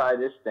page and try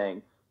this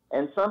thing.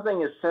 And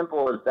something as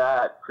simple as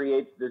that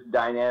creates this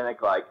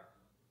dynamic, like,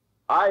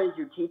 I, as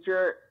your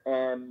teacher,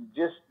 am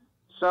just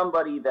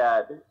somebody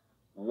that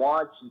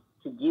wants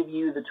to give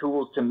you the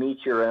tools to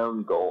meet your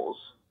own goals.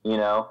 You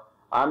know,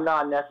 I'm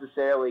not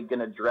necessarily going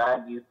to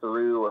drag you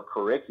through a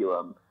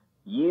curriculum.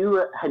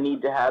 You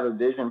need to have a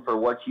vision for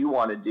what you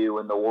want to do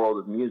in the world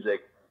of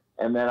music,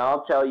 and then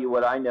I'll tell you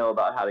what I know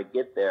about how to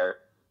get there.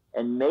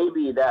 And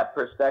maybe that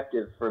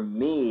perspective for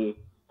me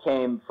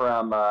came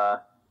from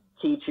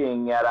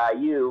teaching at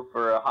IU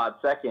for a hot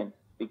second,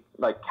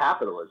 like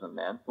capitalism,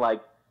 man.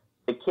 Like,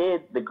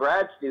 the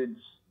grad students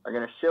are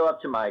going to show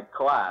up to my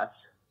class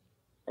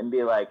and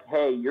be like,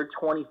 hey, you're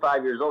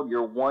 25 years old.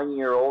 You're 1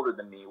 year older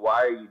than me.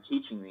 Why are you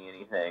teaching me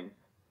anything?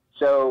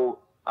 So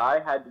I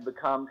had to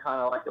become kind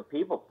of like a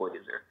people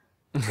pleaser.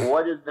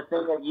 What is the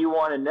thing that you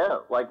want to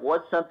know? Like,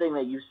 what's something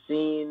that you've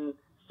seen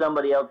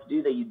somebody else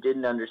do that you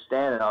didn't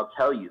understand? And I'll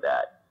tell you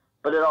that.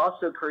 But it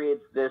also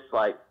creates this,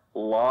 like,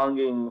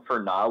 longing for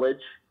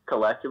knowledge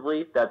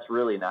collectively that's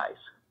really nice.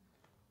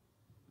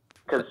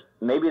 Because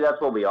maybe that's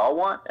what we all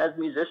want as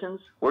musicians.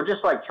 We're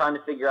just, like, trying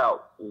to figure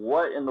out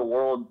what in the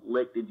world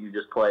lick did you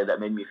just play that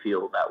made me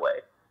feel that way.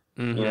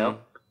 Mm-hmm. You know?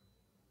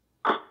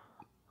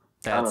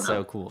 That's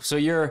so cool. So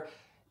you're,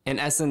 in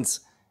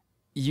essence,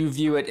 you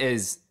view it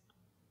as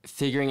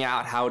figuring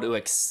out how to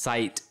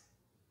excite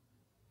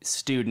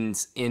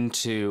students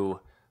into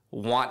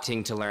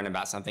wanting to learn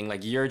about something.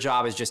 Like, your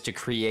job is just to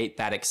create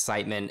that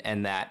excitement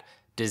and that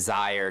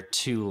desire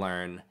to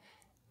learn.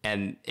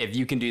 And if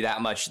you can do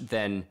that much,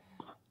 then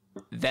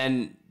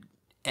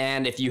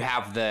and if you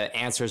have the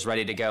answers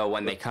ready to go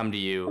when they come to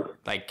you,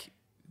 like,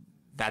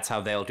 that's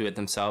how they'll do it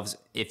themselves,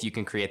 if you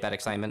can create that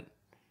excitement.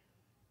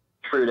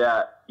 True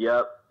that.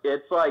 Yep.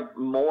 It's like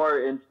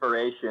more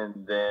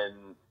inspiration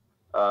than,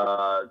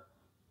 I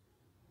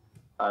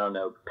don't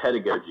know,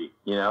 pedagogy,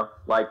 you know?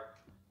 Like,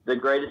 the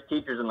greatest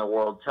teachers in the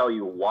world tell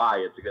you why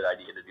it's a good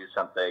idea to do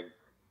something.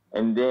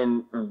 And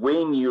then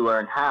when you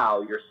learn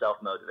how, you're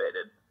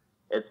self-motivated.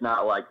 It's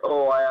not like,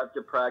 oh, I have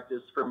to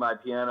practice for my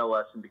piano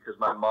lesson because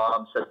my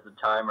mom sets the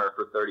timer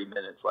for 30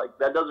 minutes. Like,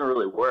 that doesn't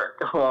really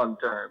work long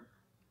term.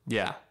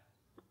 Yeah.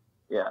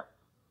 Yeah.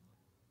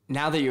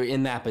 Now that you're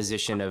in that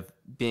position of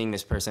being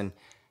this person,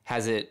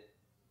 has it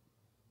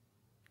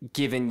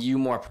given you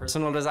more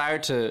personal desire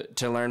to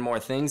learn more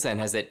things? And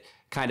has it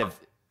kind of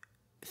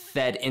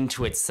fed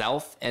into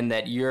itself, and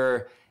that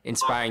you're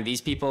inspiring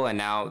these people and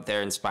now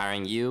they're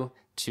inspiring you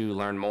to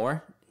learn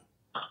more?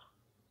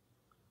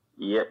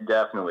 Yeah,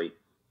 definitely.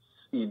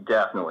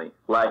 Definitely.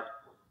 Like,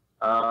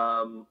 there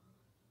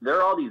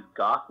are all these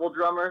gospel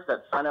drummers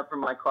that sign up for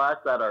my class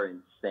that are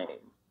insane.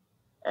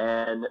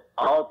 And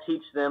I'll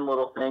teach them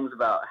little things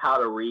about how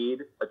to read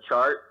a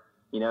chart,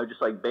 you know,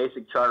 just like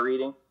basic chart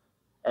reading.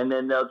 And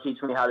then they'll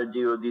teach me how to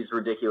do these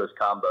ridiculous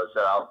combos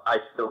that I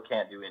still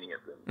can't do any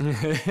of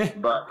them.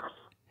 But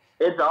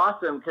it's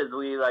awesome because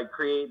we, like,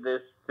 create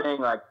this thing,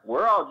 like,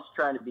 we're all just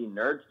trying to be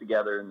nerds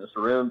together in this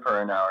room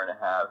for an hour and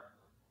a half.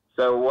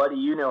 So what do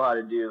you know how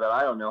to do that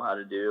I don't know how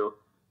to do?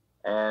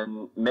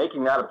 And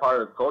making that a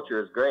part of the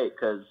culture is great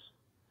because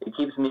it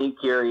keeps me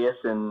curious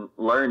and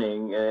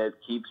learning, and it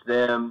keeps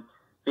them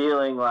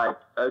feeling like,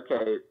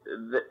 okay,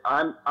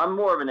 I'm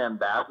more of an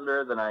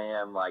ambassador than I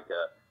am like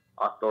a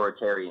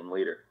authoritarian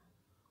leader.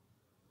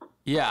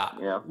 Yeah.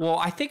 You know? Well,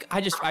 I think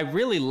I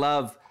really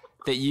love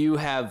that you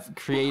have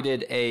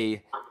created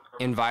a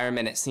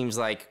environment, it seems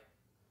like,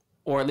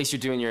 or at least you're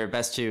doing your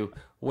best to,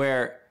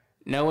 where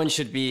no one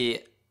should be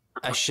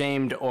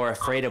ashamed or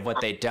afraid of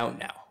what they don't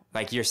know.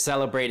 Like, you're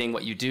celebrating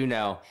what you do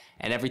know,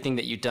 and everything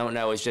that you don't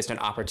know is just an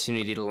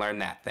opportunity to learn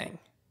that thing.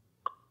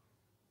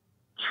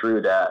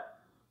 True that.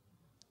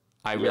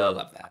 I really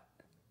love that.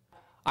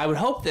 I would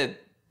hope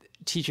that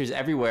teachers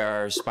everywhere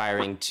are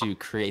aspiring to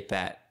create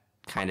that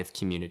kind of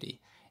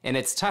community. And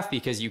it's tough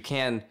because you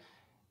can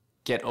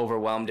get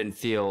overwhelmed and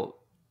feel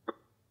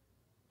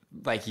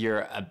like you're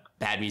a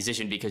bad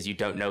musician because you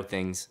don't know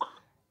things.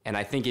 And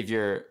I think if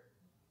you're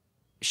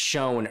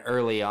shown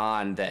early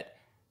on that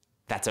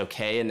that's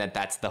okay and that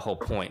that's the whole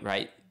point,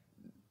 right?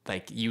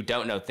 Like, you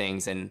don't know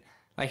things, and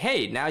like,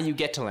 hey, now you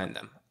get to learn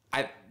them.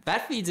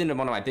 That feeds into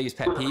one of my biggest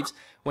pet peeves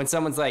when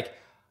someone's like,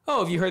 oh,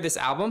 have you heard this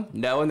album?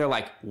 No. And they're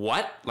like,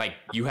 what? Like,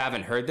 you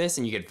haven't heard this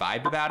and you get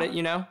vibed about it,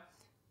 you know?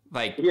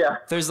 Like, yeah.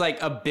 There's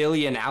like a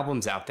billion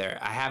albums out there.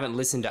 I haven't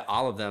listened to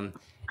all of them.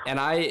 And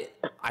I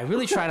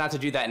really try not to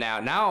do that now.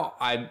 Now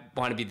I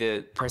want to be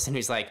the person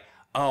who's like,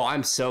 oh,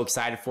 I'm so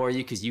excited for you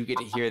because you get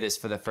to hear this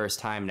for the first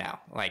time now.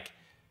 Like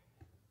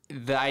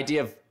the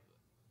idea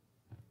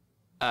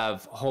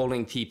of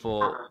holding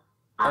people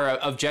or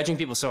of judging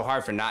people so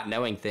hard for not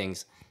knowing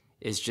things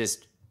is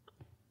just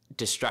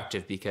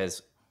destructive,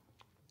 because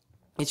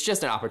it's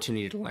just an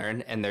opportunity to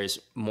learn, and there's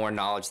more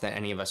knowledge than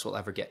any of us will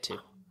ever get to.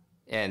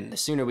 And the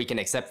sooner we can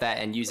accept that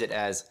and use it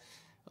as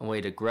a way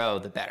to grow,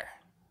 the better.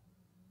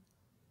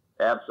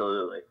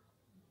 Absolutely.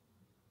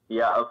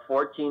 Yeah, a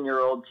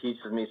 14-year-old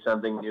teaches me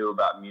something new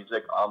about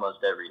music almost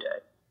every day.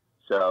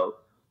 So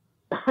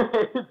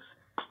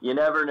you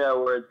never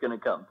know where it's going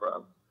to come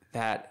from.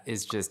 That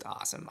is just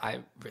awesome. I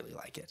really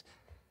like it.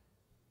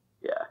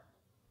 Yeah.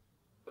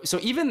 So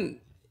even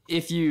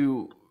if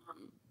you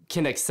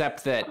can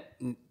accept that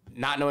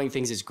not knowing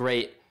things is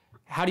great,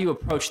 how do you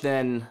approach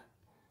then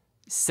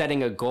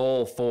setting a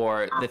goal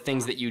for the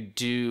things that you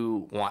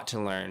do want to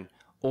learn?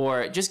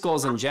 Or just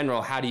goals in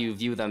general, how do you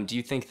view them? Do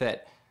you think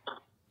that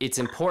it's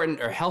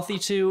important or healthy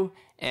to?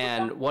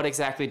 And what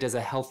exactly does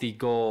a healthy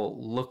goal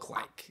look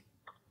like?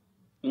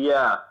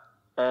 Yeah,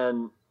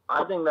 and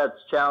I think that's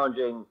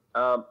challenging.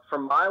 For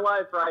my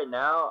life right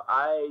now,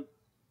 I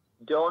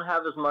don't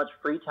have as much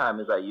free time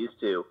as I used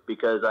to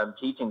because I'm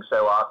teaching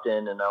so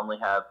often and I only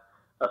have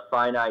a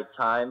finite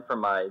time for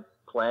my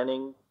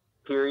planning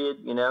period,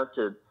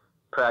 to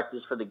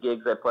practice for the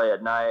gigs I play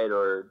at night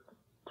or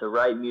to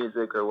write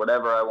music or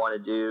whatever I want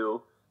to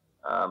do.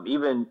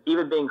 Even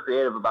being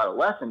creative about a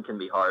lesson can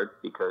be hard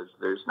because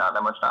there's not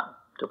that much time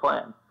to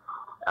plan.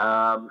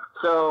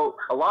 So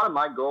a lot of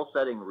my goal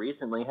setting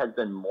recently has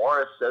been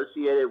more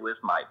associated with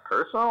my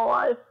personal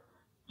life,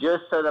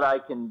 just so that I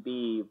can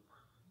be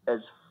as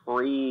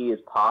free as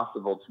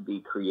possible to be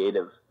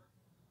creative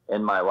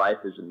in my life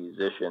as a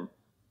musician.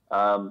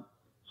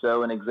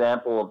 So an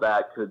example of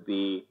that could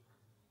be,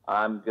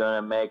 I'm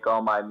going to make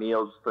all my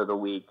meals for the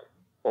week,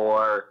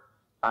 or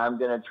I'm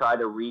going to try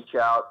to reach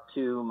out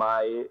to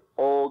my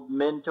old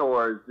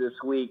mentors this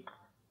week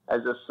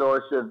as a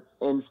source of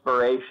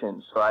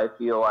inspiration. So I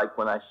feel like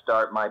when I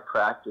start my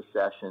practice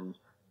sessions,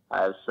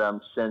 I have some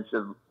sense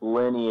of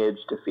lineage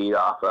to feed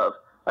off of.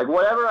 Like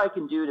whatever I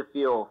can do to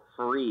feel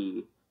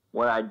free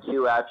when I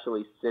do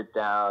actually sit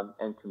down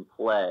and can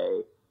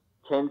play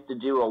tends to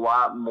do a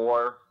lot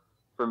more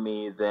for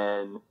me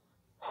than,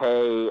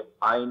 hey,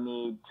 I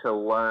need to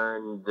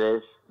learn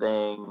this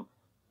thing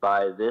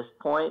by this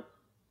point.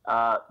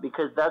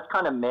 Because that's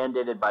kind of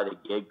mandated by the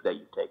gig that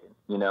you've taken,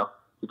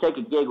 You take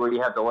a gig where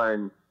you have to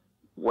learn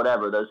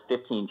whatever, those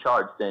 15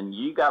 charts, then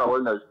you got to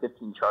learn those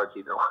 15 charts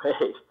either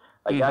way.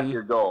 That's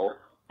your goal.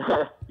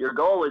 Your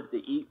goal is to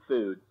eat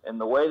food, and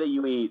the way that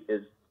you eat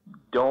is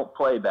don't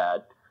play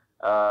bad.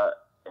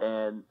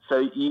 And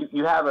so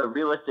you have a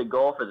realistic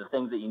goal for the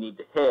things that you need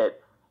to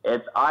hit.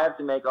 I have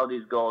to make all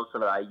these goals so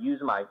that I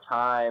use my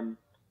time.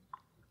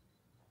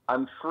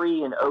 I'm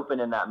free and open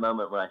in that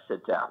moment when I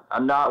sit down.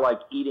 I'm not like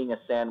eating a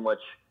sandwich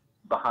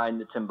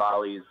behind the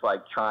timbales,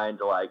 like trying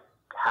to like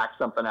hack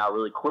something out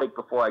really quick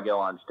before I go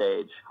on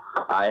stage.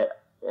 I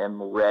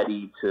am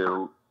ready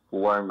to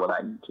learn what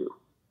I need to.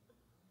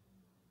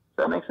 Does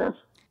that make sense?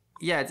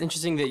 Yeah, it's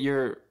interesting that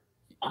your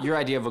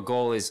idea of a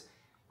goal is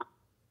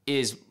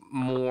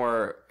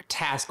more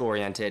task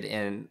oriented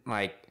and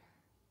like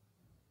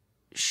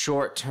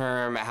short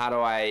term. How do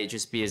I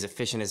just be as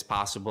efficient as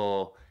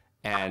possible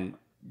and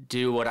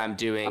do what I'm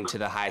doing to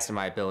the highest of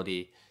my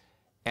ability?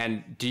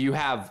 And do you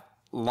have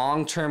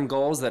long-term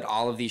goals that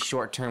all of these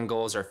short-term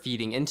goals are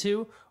feeding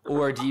into,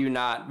 or do you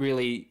not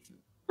really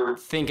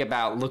think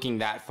about looking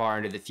that far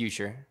into the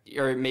future?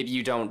 Or maybe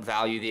you don't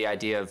value the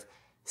idea of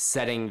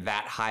setting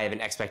that high of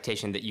an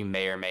expectation that you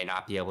may or may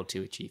not be able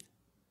to achieve?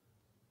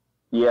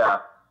 Yeah.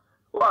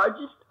 Well,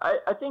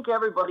 I think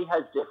everybody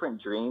has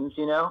different dreams,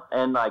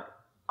 and like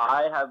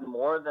I have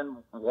more than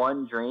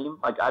one dream.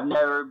 Like I've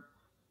never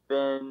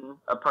been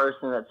a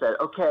person that said,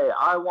 okay,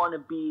 I want to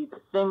be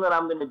the thing that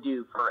I'm going to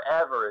do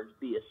forever is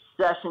be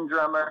a session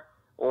drummer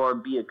or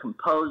be a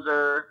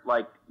composer,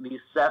 like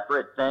these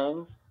separate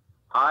things.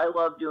 I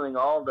love doing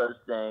all those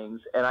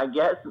things, and I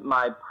guess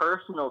my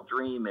personal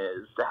dream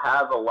is to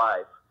have a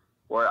life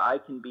where I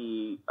can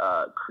be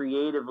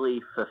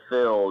creatively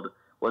fulfilled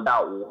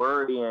without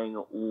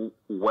worrying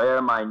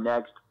where my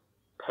next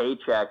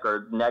paycheck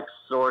or next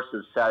source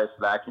of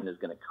satisfaction is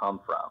going to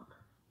come from.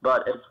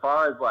 But as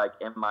far as like,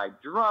 am I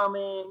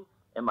drumming?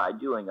 Am I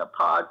doing a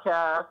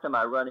podcast? Am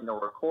I running a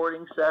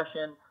recording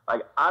session?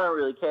 Like, I don't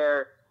really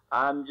care.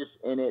 I'm just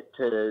in it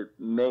to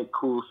make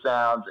cool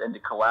sounds and to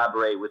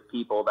collaborate with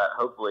people that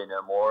hopefully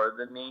know more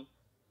than me.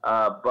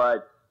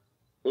 But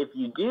if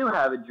you do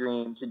have a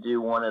dream to do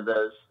one of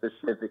those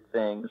specific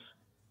things,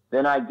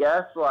 then I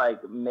guess like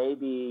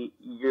maybe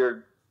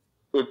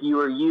if you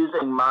were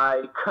using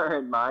my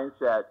current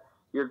mindset,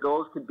 your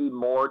goals could be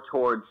more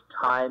towards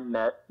time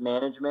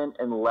management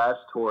and less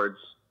towards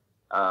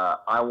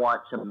I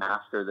want to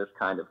master this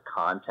kind of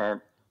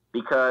content,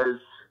 because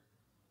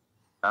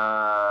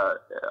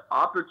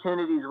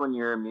opportunities when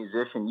you're a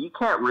musician, you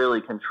can't really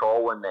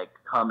control when they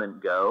come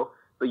and go,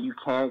 but you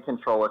can't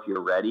control if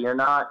you're ready or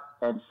not.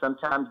 And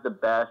sometimes the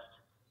best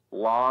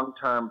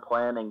long-term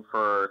planning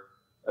for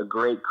a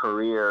great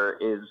career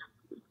is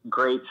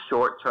great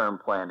short-term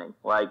planning.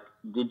 Like,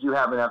 did you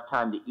have enough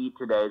time to eat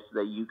today so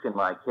that you can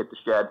like hit the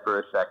shed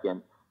for a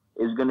second,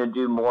 is going to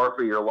do more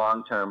for your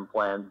long-term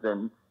plans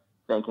than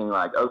thinking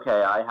like,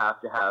 okay, I have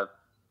to have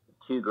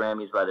 2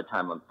 Grammys by the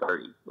time I'm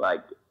 30.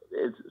 Like,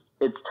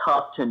 it's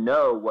tough to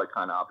know what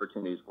kind of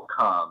opportunities will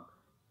come,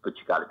 but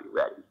you got to be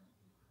ready.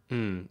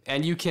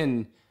 And you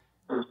can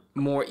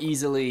more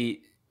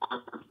easily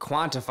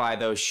quantify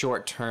those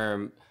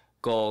short-term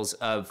goals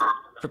of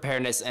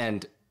preparedness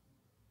and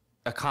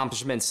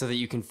accomplishments so that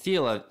you can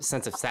feel a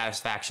sense of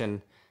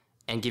satisfaction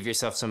and give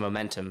yourself some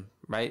momentum,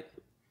 right?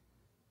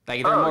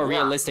 Like, they're more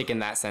realistic in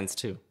that sense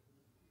too.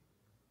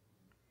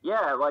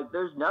 Yeah, like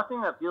there's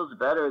nothing that feels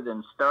better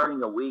than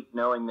starting a week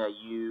knowing that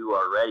you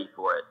are ready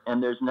for it.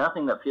 And there's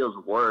nothing that feels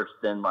worse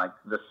than like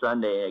the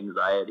Sunday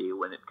anxiety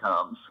when it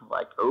comes.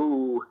 Like,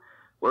 oh,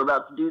 we're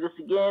about to do this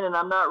again and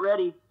I'm not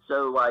ready.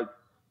 So like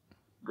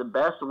the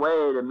best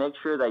way to make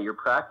sure that your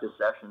practice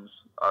sessions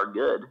are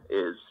good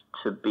is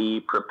to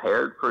be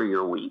prepared for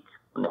your week.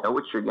 Know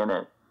what you're going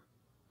to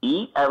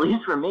eat. At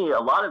least for me, a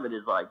lot of it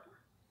is like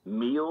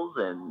meals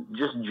and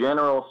just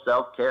general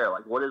self-care.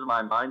 Like, what is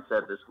my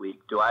mindset this week?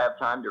 Do I have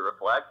time to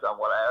reflect on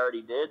what I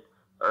already did?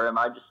 Or am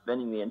I just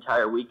spending the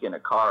entire week in a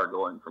car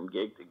going from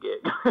gig to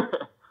gig?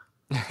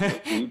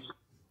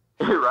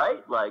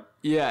 Right? Like,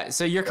 yeah.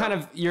 So you're kind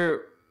of,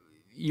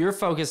 you're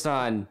focused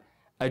on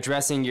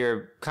addressing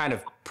your kind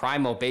of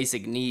primal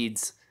basic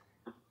needs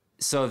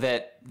so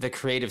that the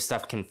creative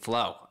stuff can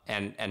flow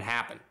and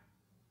happen.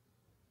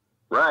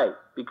 Right.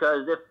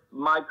 Because if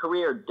my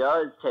career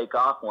does take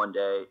off one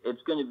day,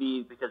 it's going to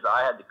be because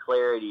I had the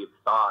clarity of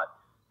thought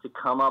to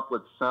come up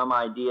with some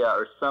idea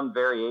or some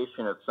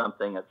variation of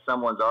something that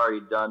someone's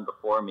already done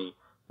before me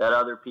that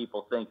other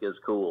people think is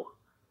cool.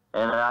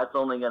 And that's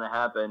only going to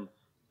happen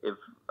if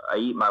I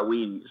eat my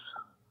Wheaties,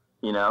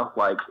 you know?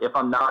 Like, if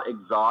I'm not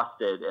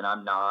exhausted and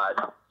I'm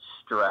not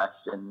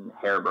stressed and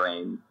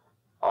harebrained,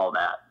 all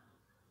that.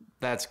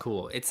 That's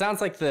cool. It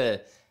sounds like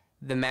the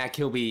Matt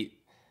Kilby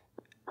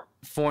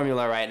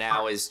formula right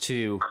now is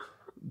to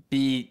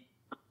be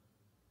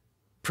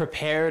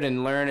prepared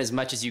and learn as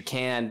much as you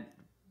can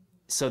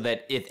so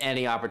that if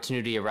any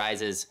opportunity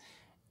arises,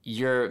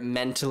 you're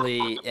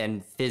mentally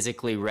and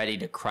physically ready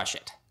to crush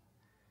it.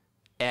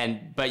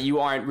 But you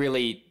aren't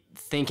really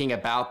thinking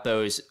about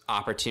those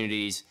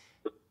opportunities.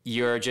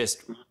 You're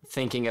just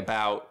thinking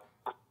about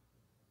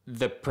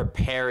the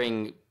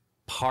preparing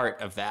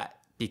part of that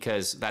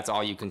because that's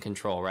all you can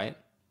control, right?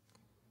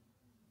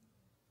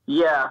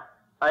 Yeah.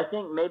 I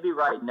think maybe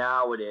right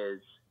now it is.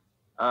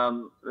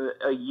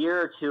 A year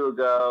or two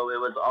ago, it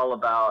was all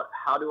about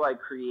how do I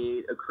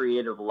create a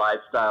creative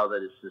lifestyle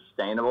that is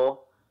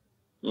sustainable?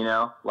 You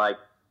know, like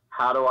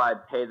how do I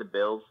pay the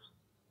bills?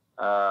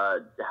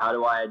 How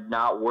do I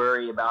not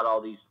worry about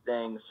all these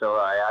things so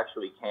I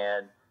actually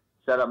can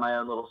set up my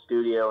own little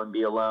studio and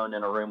be alone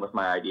in a room with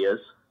my ideas?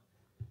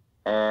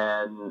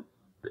 And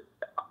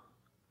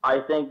I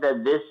think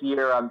that this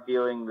year I'm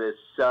feeling this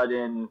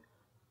sudden,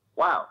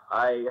 wow,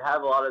 I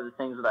have a lot of the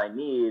things that I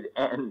need,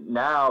 and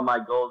now my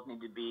goals need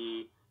to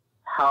be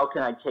how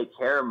can I take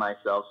care of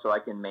myself so I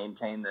can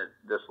maintain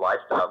this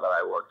lifestyle that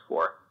I worked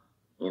for,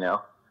 you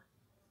know?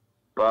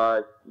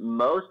 But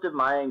most of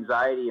my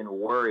anxiety and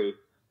worry,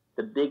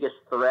 the biggest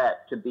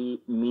threat to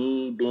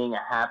me being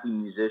a happy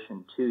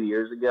musician 2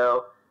 years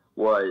ago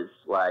was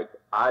like,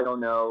 I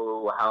don't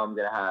know how I'm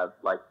going to have,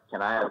 like,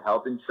 can I have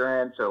health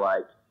insurance, or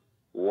like,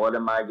 what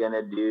am I going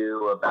to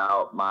do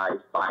about my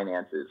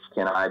finances?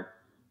 Can I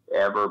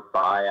ever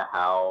buy a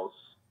house?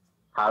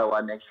 How do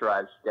I make sure I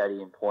have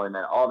steady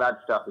employment? All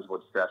that stuff is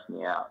what stressed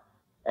me out.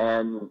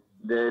 And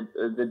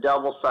the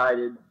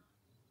double-sided,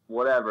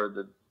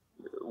 whatever,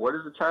 what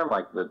is the term?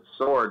 Like the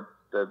sword,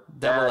 the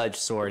double-edged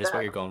sword is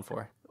what you're going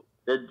for.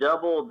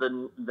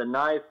 The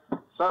knife,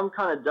 some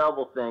kind of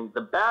double thing.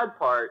 The bad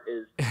part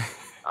is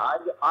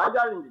I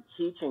got into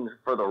teaching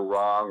for the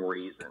wrong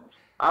reasons.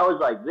 I was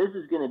like, this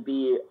is going to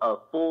be a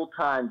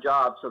full-time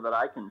job so that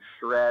I can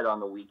shred on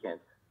the weekend.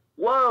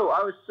 Whoa,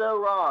 I was so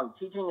wrong.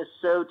 Teaching is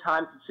so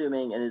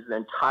time-consuming and is an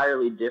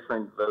entirely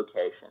different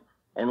vocation.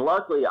 And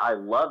luckily, I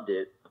loved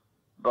it.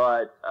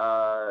 But,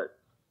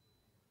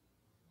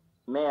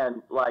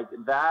 man, like,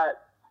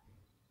 that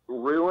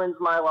ruins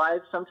my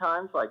life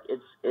sometimes. Like,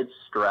 it's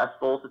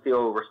stressful to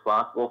feel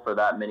responsible for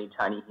that many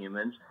tiny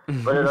humans.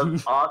 But it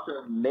has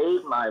also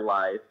made my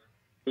life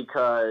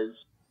because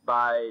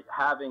by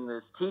having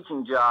this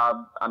teaching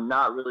job, I'm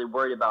not really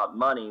worried about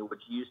money,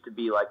 which used to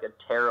be like a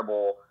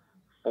terrible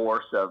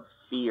force of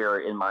fear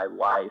in my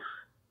life,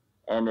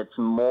 and it's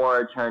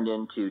more turned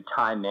into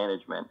time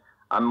management.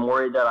 I'm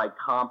worried that I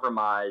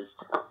compromised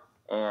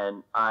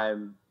and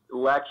I'm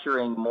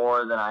lecturing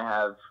more than I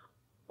have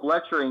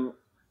lecturing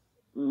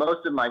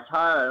most of my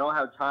time. I don't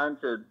have time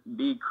to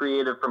be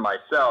creative for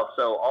myself,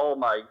 so all of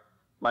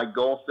my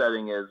goal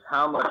setting is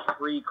how much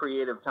free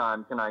creative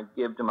time can I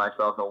give to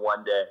myself in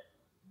one day,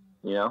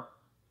 you know?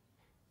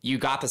 you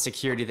got the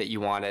security that you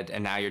wanted,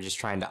 and now you're just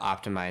trying to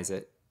optimize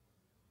it,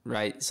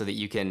 right? So that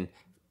you can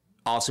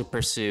also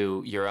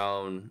pursue your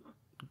own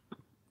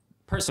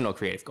personal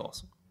creative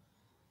goals.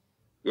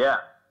 Yeah.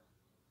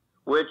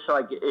 Which,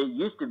 like, it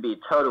used to be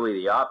totally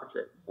the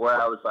opposite, where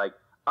I was like,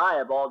 I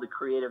have all the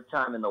creative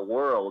time in the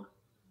world,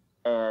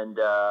 and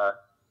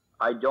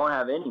I don't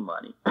have any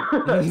money.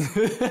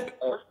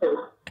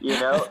 You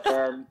know,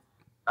 and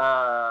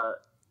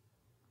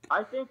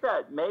I think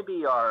that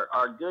maybe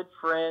our good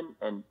friend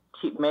and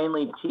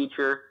mainly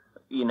teacher,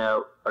 you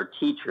know, our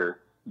teacher,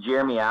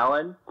 Jeremy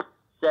Allen,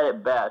 said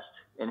it best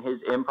in his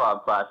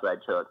improv class that I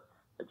took.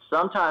 That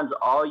sometimes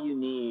all you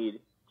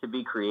need to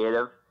be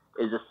creative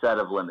is a set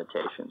of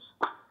limitations.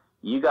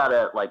 You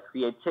gotta, like,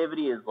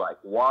 creativity is like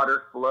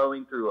water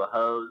flowing through a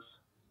hose.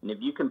 And if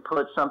you can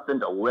put something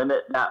to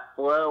limit that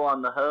flow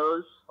on the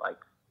hose, like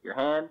your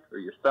hand or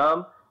your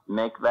thumb,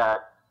 make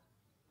that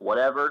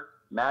whatever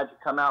magic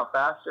come out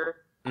faster,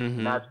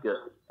 that's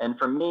good. And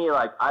for me,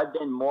 like, I've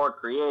been more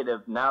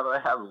creative now that I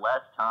have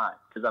less time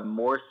because I'm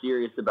more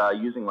serious about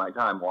using my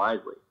time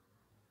wisely.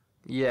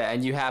 Yeah,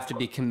 and you have to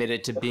be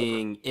committed to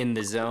being in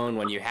the zone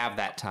when you have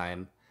that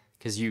time.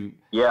 Because you,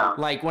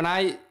 like, when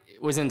I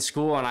was in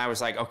school and I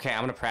was like, okay,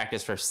 I'm going to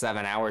practice for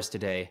 7 hours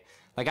today.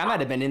 Like, I might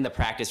have been in the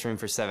practice room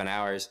for 7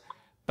 hours.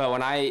 But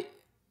when I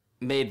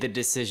made the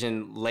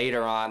decision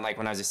later on, like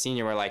when I was a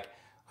senior, where like,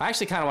 I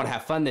actually kind of want to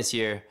have fun this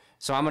year.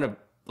 So I'm going to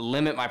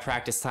limit my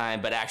practice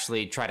time, but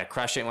actually try to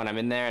crush it when I'm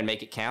in there and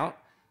make it count.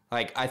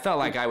 Like, I felt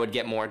like I would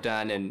get more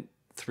done in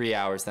 3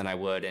 hours than I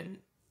would in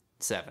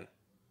 7.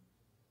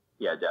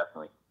 Yeah,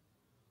 definitely.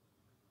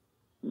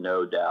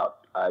 No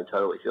doubt. I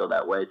totally feel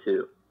that way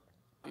too.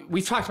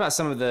 We've talked about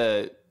some of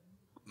the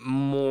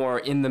more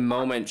in the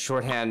moment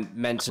shorthand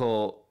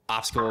mental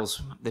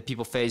obstacles that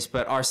people face,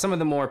 but are some of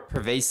the more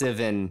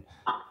pervasive and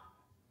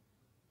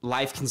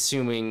life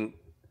consuming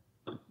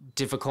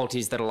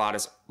difficulties that a lot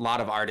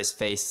of artists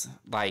face,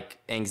 like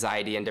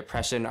anxiety and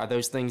depression, are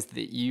those things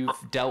that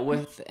you've dealt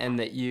with and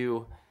that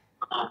you,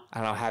 I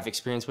don't know, have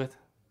experience with?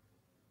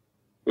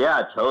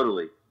 Yeah,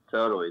 totally.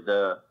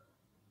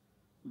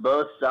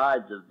 Both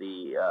sides of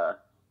the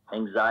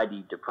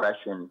anxiety,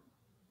 depression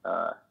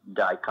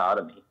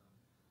dichotomy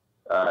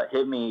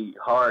hit me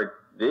hard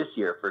this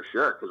year for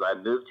sure, because I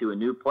moved to a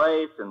new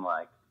place and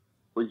like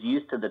was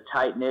used to the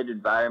tight-knit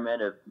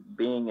environment of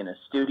being in a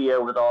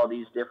studio with all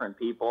these different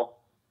people.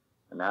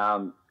 And now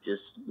I'm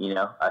just, you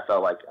know, I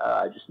felt like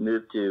I just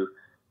moved to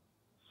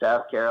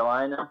South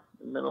Carolina,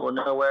 in the middle of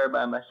nowhere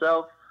by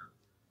myself.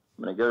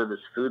 I'm going to go to this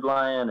Food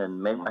Lion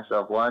and make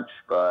myself lunch.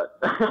 But,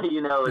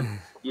 you know,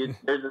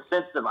 there's a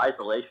sense of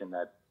isolation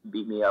that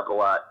beat me up a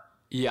lot.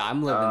 Yeah,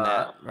 I'm living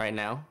that right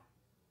now.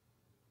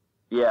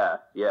 Yeah.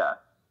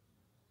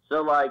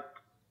 So, like,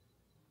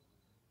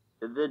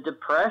 the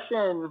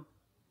depression,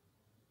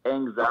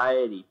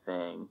 anxiety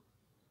thing,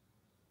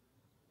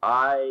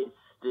 I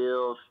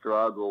still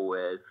struggle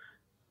with,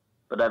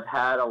 but I've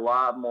had a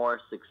lot more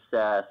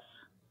success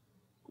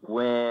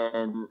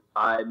when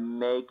I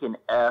make an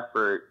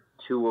effort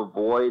to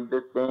avoid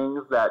the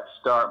things that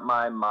start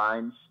my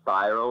mind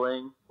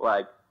spiraling.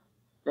 Like,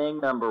 thing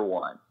number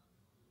one,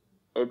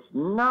 it's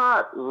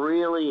not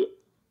really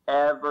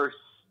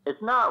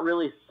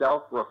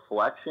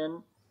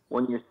self-reflection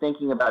when you're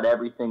thinking about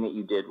everything that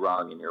you did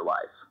wrong in your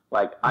life.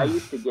 Like, I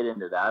used to get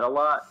into that a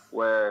lot,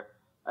 where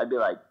I'd be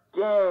like,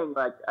 dang,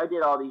 like, I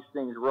did all these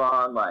things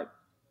wrong. Like,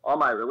 all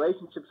my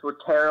relationships were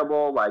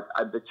terrible. Like,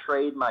 I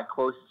betrayed my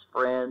closest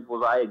friends.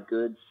 Was I a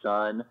good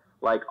son?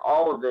 Like,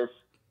 all of this.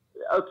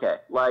 Okay,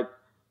 like,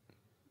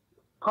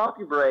 pump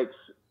your brakes,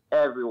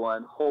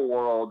 everyone, whole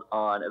world,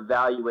 on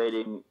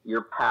evaluating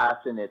your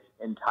past in its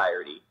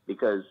entirety,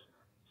 because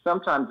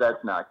sometimes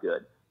that's not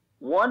good.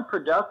 One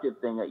productive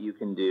thing that you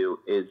can do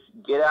is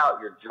get out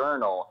your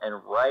journal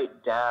and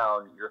write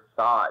down your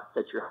thoughts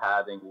that you're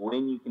having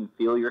when you can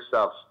feel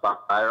yourself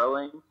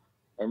spiraling,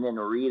 and then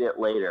read it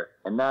later.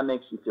 And that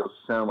makes you feel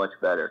so much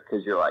better,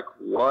 because you're like,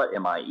 what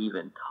am I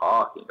even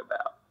talking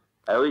about?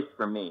 At least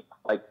for me.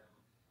 Like,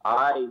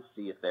 I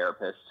see a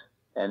therapist,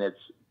 and it's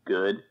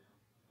good.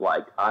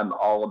 Like, I'm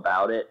all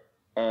about it.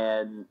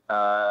 And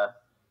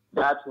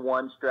that's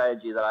one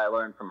strategy that I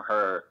learned from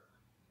her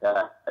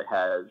that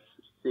has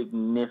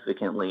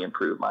significantly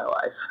improved my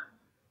life.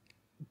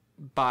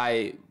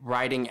 By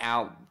writing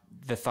out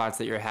the thoughts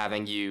that you're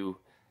having,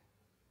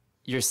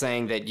 you're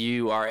saying that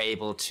you are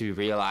able to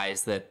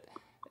realize that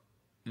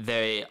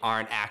they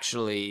aren't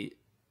actually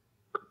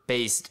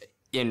based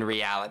in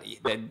reality,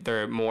 that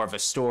they're more of a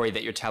story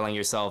that you're telling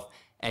yourself.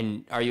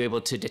 And are you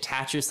able to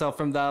detach yourself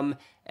from them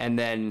and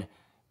then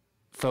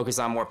focus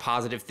on more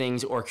positive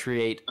things, or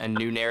create a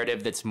new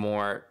narrative that's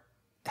more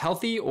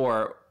healthy?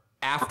 Or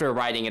after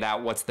writing it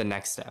out, what's the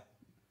next step?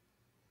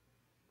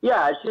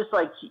 Yeah, it's just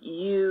like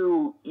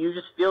you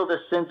just feel this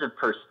sense of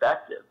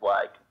perspective,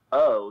 like,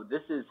 oh,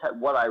 this is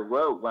what I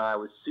wrote when I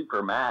was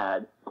super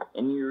mad,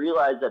 and you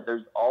realize that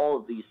there's all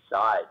of these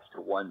sides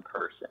to one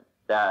person,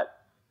 that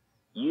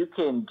you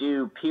can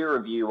do peer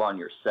review on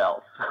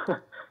yourself.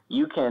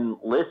 You can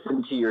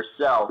listen to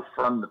yourself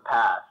from the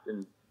past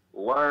and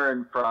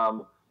learn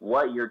from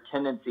what your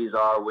tendencies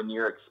are when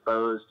you're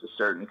exposed to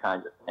certain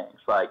kinds of things.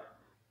 Like,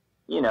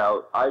 you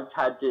know, I've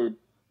had to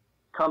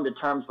come to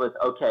terms with,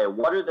 okay,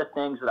 what are the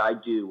things that I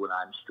do when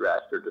I'm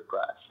stressed or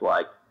depressed?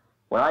 Like,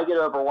 when I get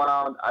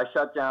overwhelmed, I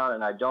shut down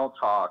and I don't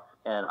talk,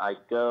 and I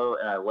go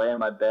and I lay in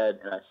my bed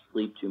and I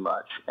sleep too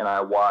much, and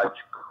I watch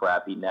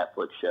crappy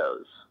Netflix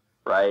shows,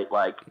 right?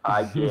 Like,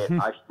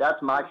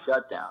 that's my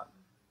shutdown.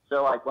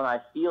 So, like, when I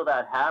feel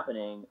that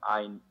happening,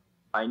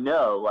 I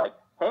know, like,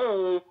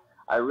 hey,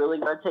 I really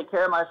got to take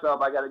care of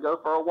myself. I got to go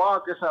for a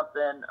walk or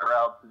something, or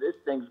else this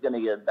thing's going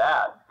to get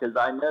bad, because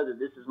I know that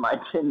this is my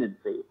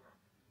tendency,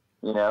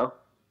 you know?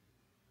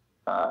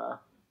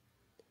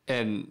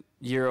 And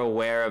you're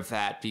aware of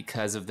that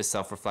because of the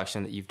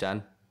self-reflection that you've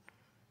done?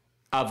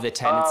 Of the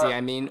tendency,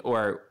 I mean,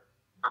 or...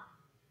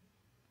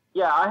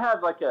 Yeah, I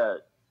have like a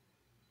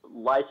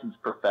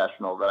licensed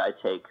professional that I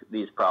take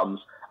these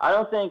problems. I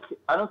don't think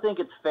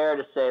it's fair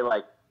to say,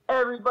 like,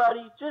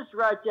 everybody just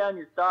write down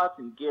your thoughts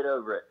and get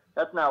over it.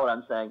 That's not what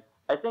I'm saying.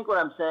 I think what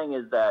I'm saying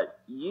is that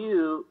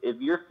if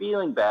you're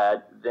feeling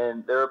bad,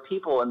 then there are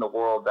people in the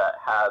world that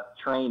have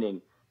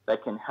training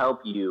that can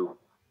help you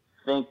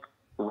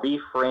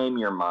reframe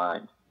your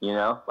mind, you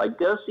know? Like,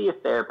 go see a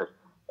therapist.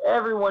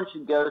 Everyone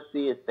should go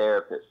see a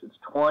therapist. It's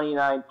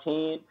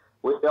 2019.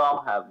 We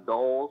all have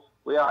goals.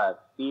 We all have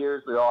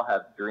fears. We all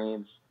have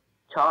dreams.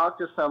 Talk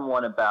to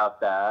someone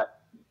about that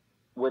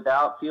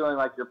without feeling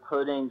like you're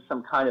putting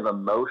some kind of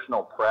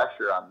emotional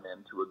pressure on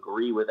them to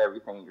agree with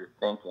everything you're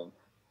thinking.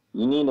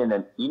 You need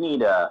an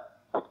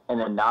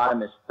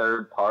anonymous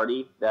third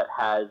party that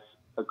has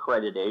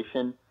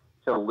accreditation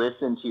to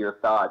listen to your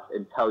thoughts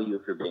and tell you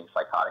if you're being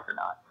psychotic or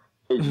not.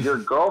 Because your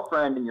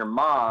girlfriend and your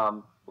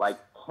mom, like,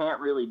 can't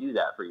really do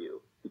that for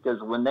you.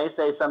 Because when they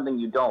say something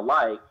you don't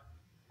like,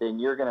 then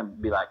you're going to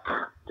be like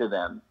to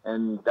them,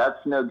 and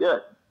that's no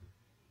good.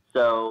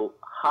 So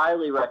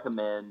highly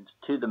recommend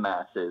to the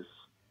masses,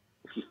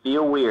 if you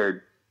feel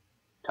weird,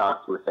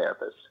 talk to a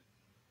therapist.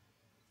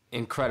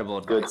 Incredible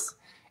advice. Good.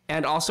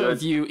 And also,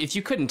 if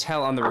you couldn't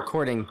tell on the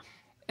recording,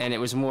 and it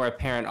was more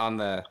apparent on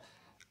the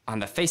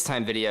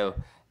FaceTime video,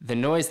 the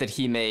noise that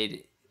he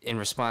made in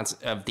response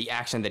of the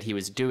action that he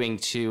was doing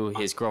to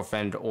his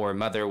girlfriend or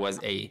mother was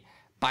a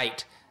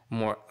bite,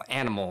 more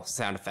animal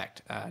sound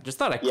effect. Just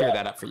thought I'd clear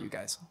that up for you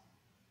guys.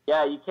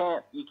 Yeah, you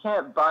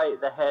can't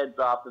bite the heads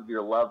off of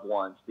your loved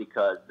ones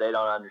because they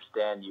don't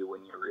understand you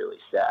when you're really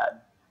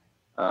sad.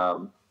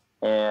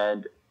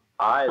 And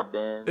I've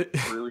been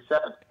really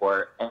sad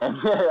before, and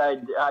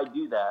I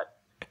do that,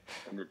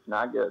 and it's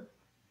not good.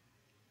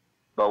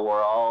 But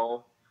we're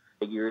all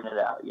figuring it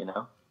out, you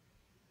know?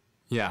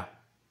 Yeah.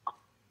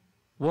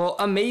 Well,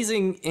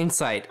 amazing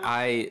insight.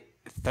 I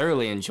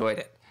thoroughly enjoyed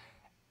it.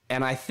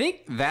 And I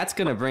think that's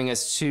going to bring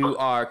us to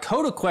our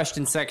Coda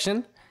question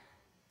section,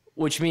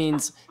 which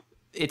means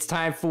it's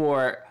time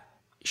for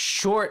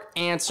short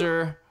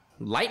answer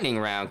lightning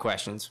round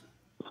questions.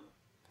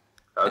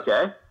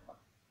 Okay.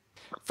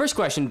 First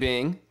question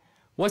being,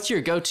 what's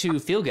your go-to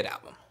feel-good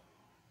album?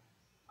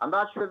 I'm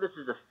not sure if this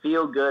is a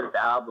feel-good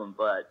album,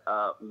 but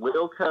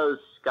Wilco's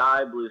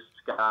Sky Blue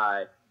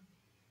Sky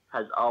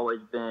has always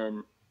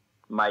been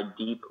my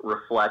deep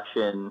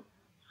reflection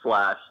 /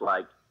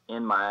 like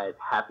in my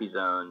happy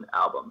zone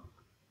album,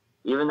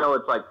 even though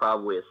it's like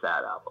probably a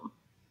sad album.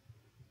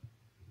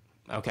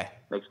 Okay.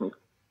 Makes me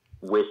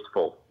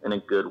wistful in a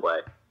good way.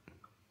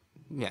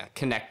 Yeah,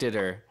 connected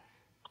or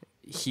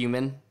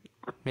human,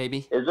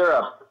 maybe. Is there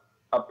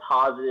a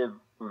positive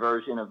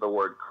version of the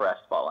word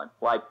crestfallen?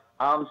 Like,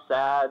 I'm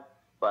sad,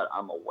 but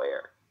I'm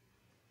aware.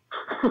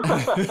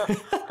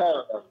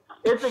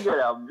 It's a good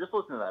album. Just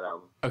listen to that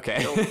album.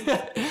 Okay.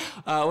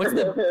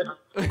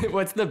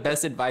 What's the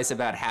best advice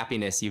about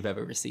happiness you've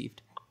ever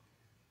received?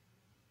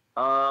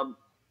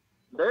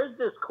 There's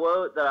this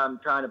quote that I'm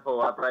trying to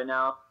pull up right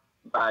now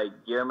by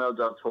Guillermo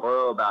del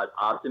Toro about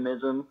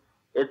optimism.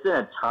 It's in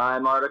a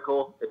Time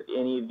article. If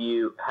any of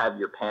you have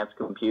your pants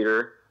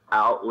computer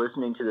out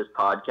listening to this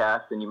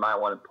podcast, then you might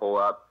want to pull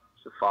up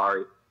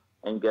Safari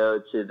and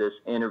go to this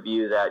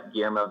interview that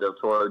Guillermo del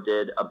Toro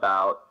did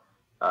about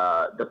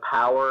the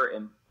power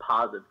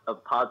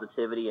of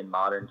positivity in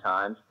modern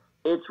times.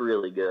 It's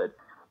really good.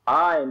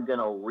 I am going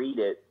to read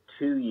it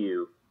to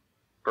you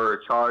for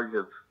a charge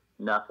of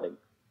nothing.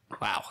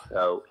 Wow.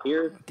 So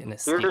here's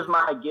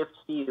my gift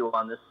to you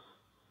on this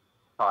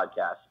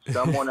podcast.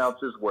 Someone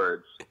else's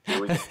words.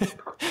 Here we go.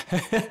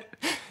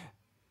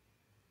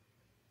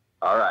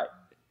 All right.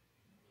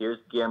 Here's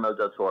Guillermo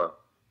del Toro.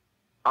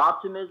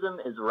 Optimism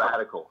is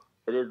radical.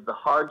 It is the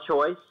hard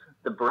choice,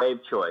 the brave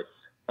choice.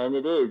 And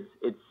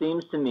it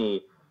seems to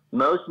me,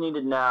 most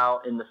needed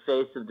now in the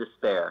face of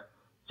despair,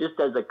 just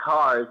as a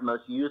car is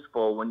most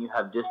useful when you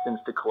have distance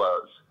to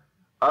close.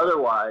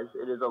 Otherwise,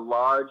 it is a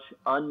large,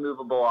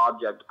 unmovable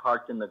object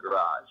parked in the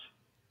garage.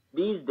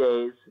 These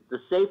days, the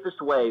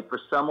safest way for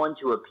someone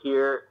to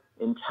appear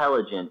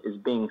intelligent is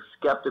being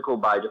skeptical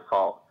by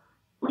default.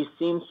 We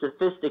seem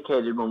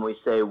sophisticated when we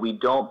say we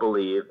don't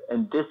believe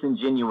and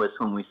disingenuous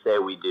when we say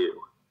we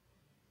do.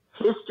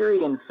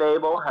 History and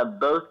fable have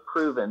both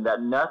proven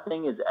that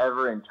nothing is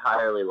ever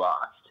entirely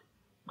lost.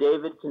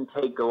 David can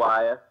take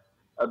Goliath.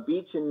 A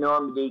beach in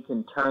Normandy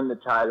can turn the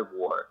tide of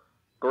war.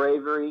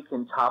 Bravery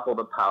can topple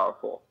the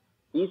powerful.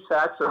 These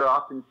facts are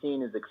often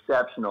seen as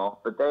exceptional,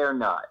 but they are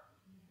not.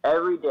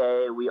 Every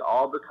day, we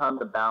all become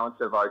the balance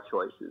of our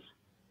choices.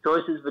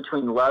 Choices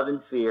between love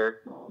and fear,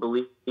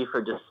 belief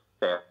or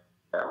despair.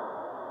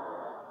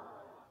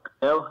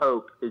 No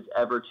hope is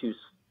ever too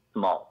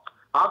small.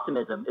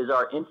 Optimism is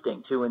our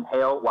instinct to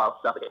inhale while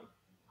suffocating.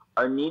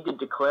 Our need to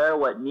declare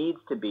what needs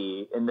to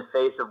be in the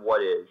face of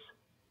what is.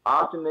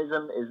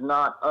 Optimism is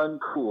not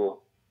uncool.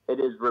 It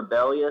is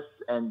rebellious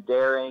and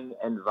daring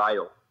and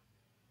vital.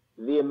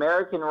 The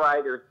American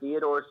writer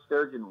Theodore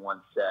Sturgeon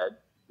once said,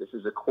 this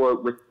is a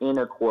quote within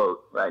a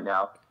quote right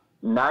now,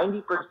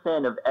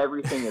 90% of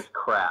everything is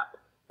crap.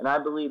 And I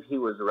believe he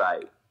was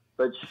right.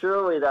 But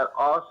surely that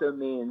also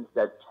means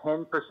that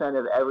 10%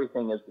 of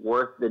everything is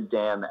worth the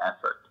damn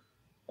effort.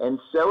 And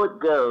so it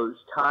goes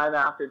time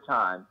after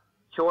time,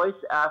 choice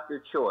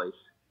after choice,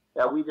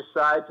 that we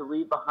decide to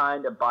leave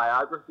behind a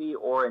biography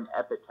or an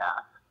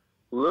epitaph.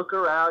 Look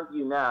around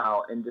you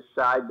now and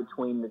decide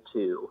between the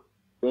two.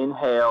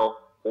 Inhale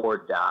or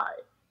die.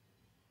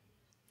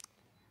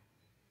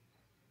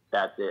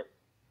 That's it.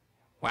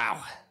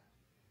 Wow.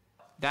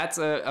 That's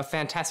a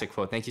fantastic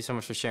quote. Thank you so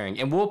much for sharing.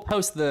 And we'll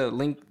post the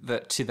link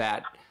to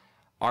that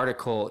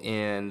article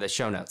in the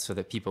show notes so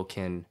that people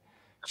can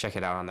check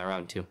it out on their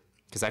own too.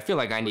 Because I feel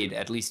like I need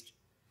at least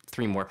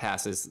 3 more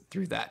passes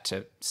through that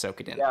to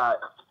soak it in.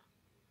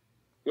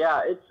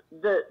 Yeah, it's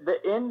the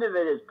end of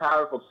it is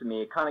powerful to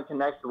me. It kind of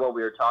connects to what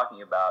we were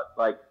talking about.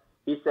 Like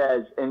he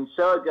says, and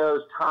so it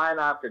goes time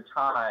after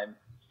time,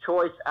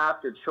 choice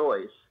after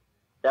choice,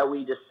 that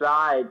we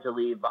decide to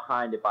leave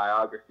behind a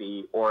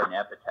biography or an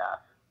epitaph.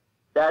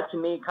 That to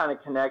me kind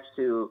of connects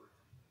to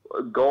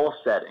goal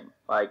setting.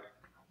 Like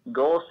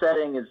goal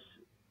setting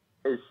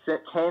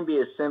can be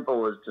as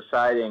simple as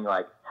deciding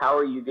like how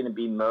are you going to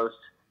be most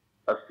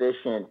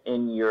efficient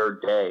in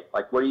your day?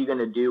 Like what are you going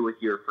to do with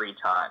your free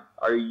time?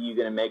 Are you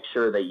going to make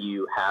sure that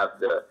you have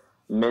the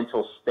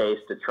mental space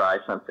to try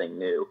something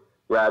new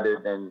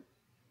rather than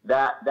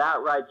that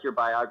writes your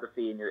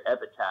biography and your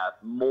epitaph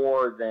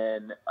more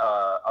than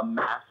a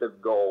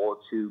massive goal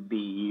to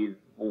be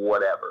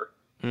whatever.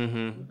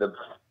 Mm-hmm. The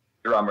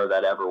drummer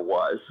that ever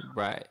was.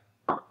 Right.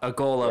 A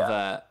goal of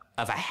a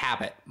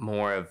habit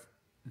more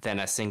than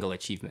a single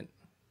achievement.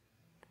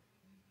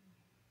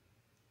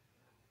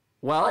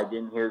 Well, I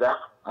didn't hear that.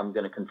 I'm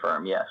going to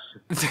confirm, yes.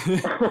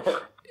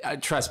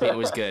 Trust me, it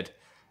was good.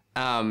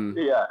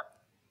 Yeah.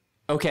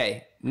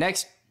 Okay,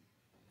 next,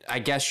 I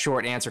guess,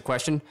 short answer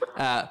question.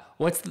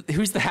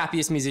 Who's the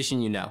happiest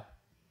musician you know?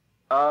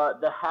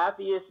 The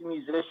happiest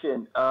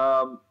musician.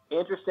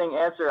 Interesting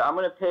answer. I'm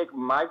going to pick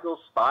Michael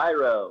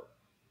Spyro.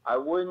 I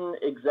wouldn't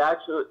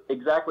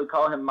exactly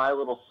call him my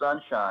little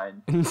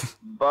sunshine,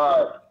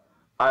 but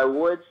I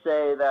would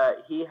say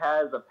that he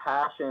has a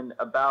passion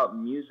about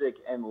music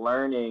and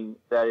learning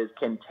that is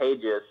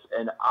contagious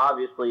and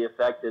obviously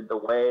affected the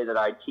way that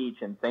I teach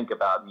and think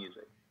about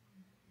music.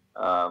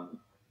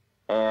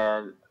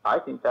 And I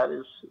think that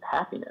is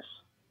happiness.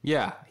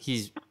 Yeah,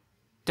 he's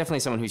definitely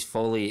someone who's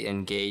fully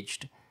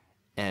engaged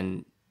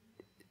and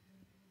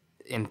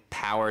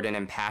empowered and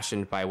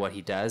impassioned by what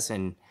he does,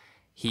 and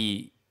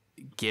he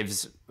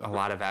gives a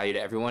lot of value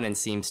to everyone and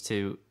seems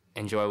to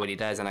enjoy what he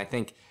does. And I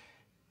think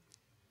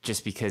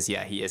just because,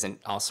 he isn't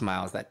all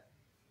smiles, that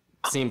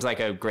seems like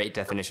a great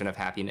definition of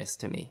happiness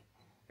to me,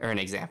 or an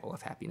example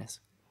of happiness.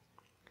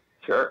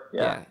 Sure,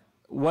 yeah.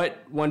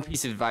 What one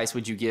piece of advice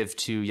would you give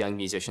to young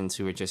musicians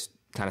who are just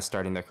kind of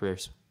starting their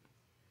careers?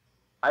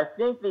 I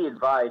think the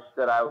advice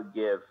that I would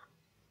give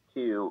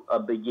to a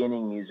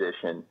beginning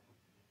musician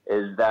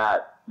is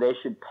that they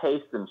should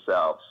pace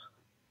themselves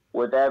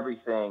with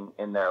everything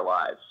in their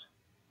lives.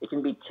 It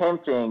can be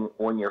tempting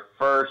when you're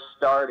first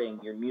starting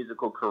your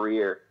musical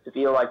career to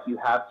feel like you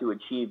have to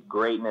achieve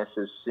greatness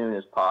as soon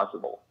as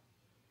possible,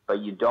 but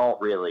you don't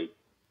really.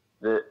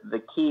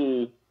 The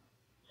key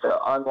to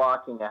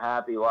unlocking a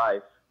happy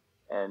life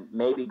and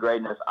maybe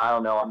greatness, I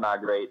don't know, I'm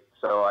not great,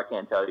 so I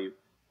can't tell you,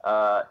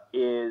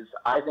 is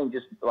I think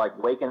just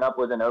like waking up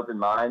with an open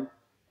mind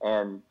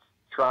and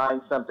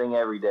trying something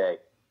every day.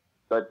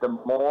 But the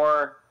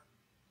more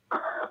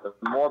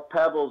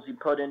pebbles you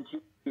put into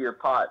your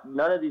pot,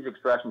 none of these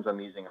expressions I'm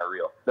using are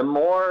real. The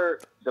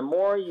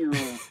more you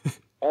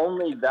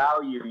only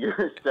value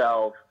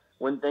yourself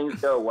when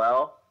things go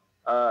well,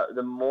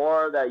 the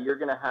more that you're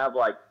going to have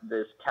like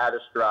this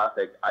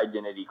catastrophic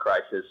identity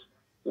crisis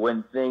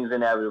when things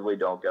inevitably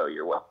don't go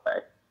your way.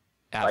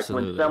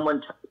 Absolutely. Like when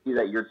someone tells you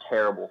that you're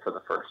terrible for the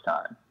first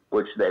time,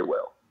 which they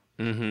will,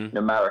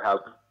 no matter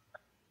how.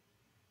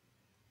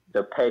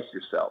 So pace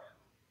yourself.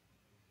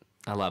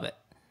 I love it.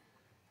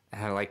 I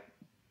had like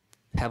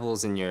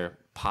pebbles in your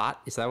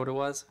pot. Is that what it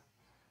was?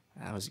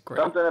 That was great.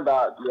 Something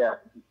about,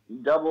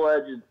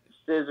 double-edged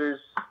scissors,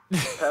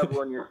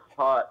 pebble in your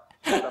pot,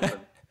 something.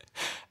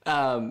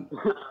 All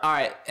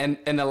right. And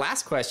the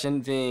last question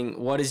being,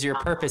 what is your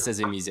purpose as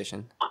a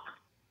musician?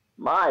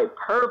 My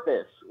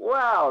purpose.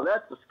 Wow,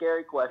 that's a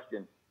scary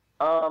question.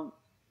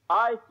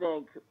 I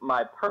think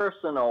my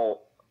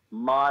personal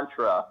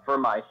mantra for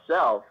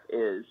myself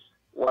is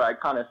what I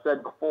kind of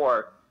said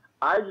before.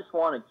 I just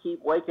want to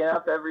keep waking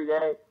up every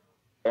day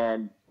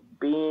and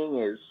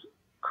being as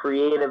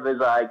creative as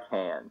I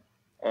can.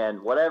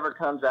 And whatever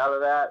comes out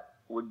of that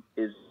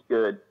is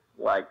good.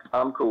 Like,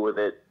 I'm cool with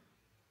it.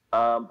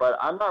 But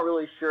I'm not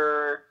really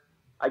sure.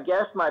 I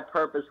guess my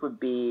purpose would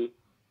be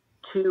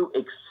to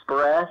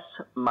express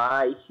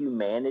my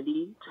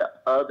humanity to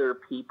other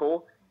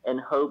people in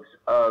hopes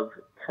of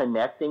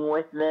connecting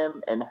with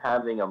them and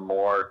having a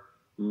more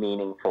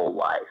meaningful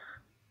life.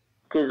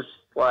 Because,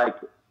 like,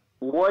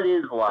 what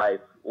is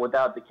life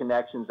without the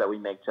connections that we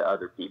make to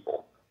other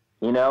people?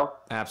 You know?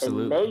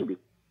 Absolutely. And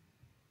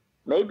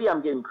maybe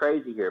I'm getting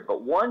crazy here,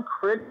 but one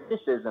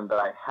criticism that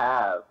I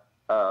have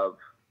of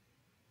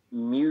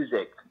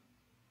music,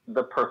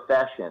 the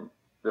profession,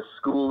 the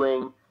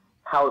schooling,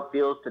 how it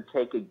feels to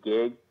take a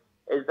gig,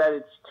 is that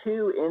it's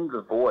too in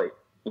the void,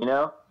 you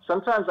know?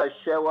 Sometimes I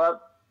show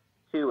up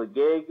to a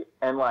gig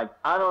and, like,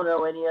 I don't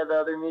know any of the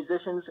other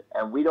musicians,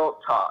 and we don't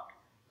talk.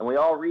 And we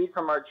all read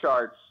from our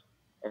charts,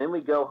 and then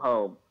we go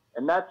home.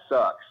 And that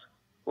sucks.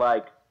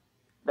 Like,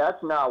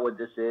 that's not what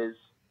this is.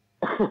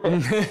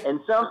 And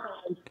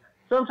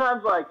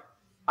sometimes, like,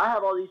 I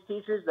have all these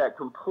teachers that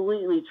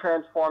completely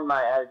transform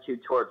my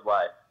attitude towards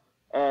life.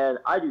 And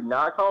I do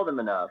not call them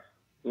enough,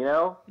 you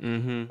know?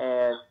 Mm-hmm.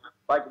 And,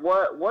 like,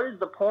 what is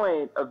the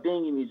point of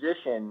being a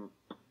musician?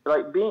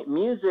 Like,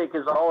 music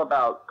is all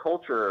about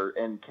culture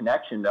and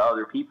connection to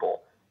other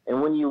people.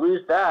 And when you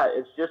lose that,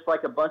 it's just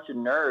like a bunch of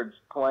nerds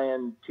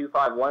playing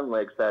 2-5-1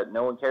 licks that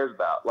no one cares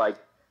about. Like,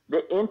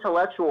 the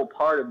intellectual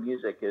part of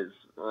music is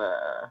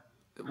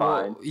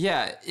fine. Well,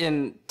 yeah,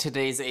 in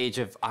today's age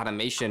of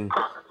automation,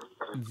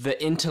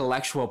 the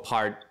intellectual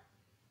part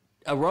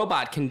a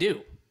robot can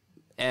do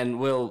and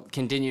will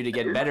continue to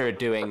get better at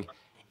doing.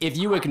 If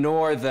you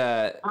ignore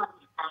the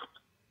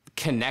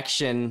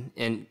connection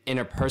and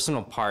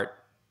interpersonal part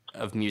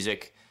of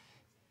music,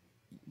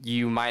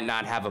 you might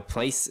not have a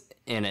place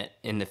in it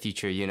in the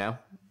future, you know?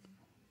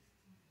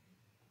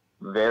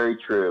 Very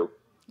true.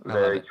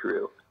 Very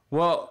true.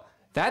 Well,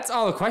 that's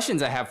all the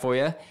questions I have for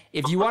you.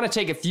 If you want to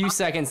take a few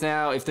seconds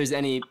now, if there's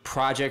any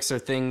projects or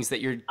things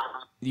that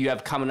you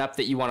have coming up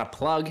that you want to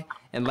plug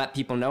and let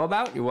people know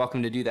about, you're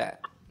welcome to do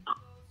that.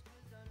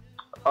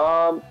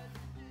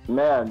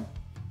 Man,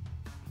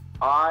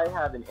 I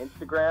have an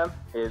Instagram.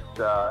 It's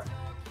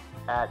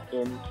at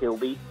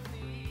Kilby.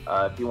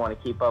 If you want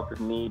to keep up with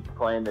me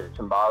playing the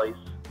timbales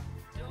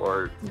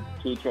or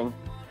teaching,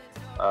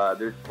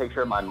 there's a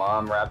picture of my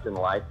mom wrapped in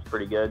lights.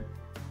 Pretty good.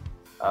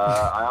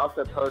 I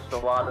also post a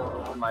lot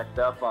of my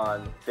stuff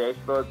on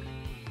Facebook.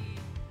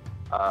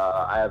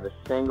 I have a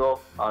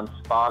single on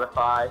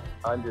Spotify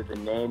under the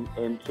name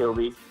M.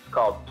 Kilby. It's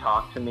called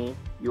Talk to Me.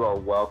 You are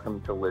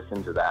welcome to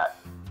listen to that.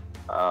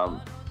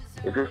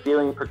 If you're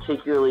feeling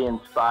particularly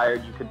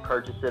inspired, you could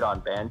purchase it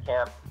on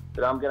Bandcamp.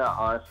 But I'm going to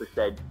honestly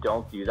say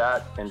don't do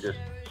that and just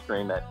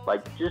stream it.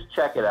 Like, just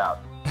check it out.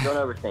 Don't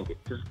overthink it.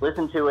 Just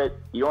listen to it.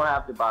 You don't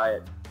have to buy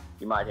it.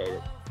 You might hate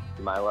it.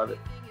 You might love it.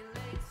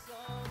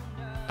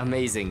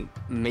 Amazing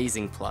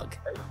plug.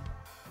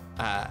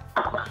 All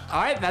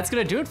right, that's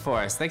going to do it for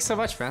us. Thanks so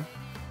much, man.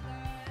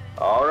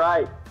 All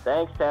right.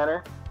 Thanks,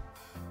 Tanner.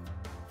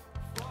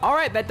 All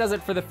right, that does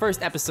it for the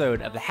first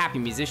episode of the Happy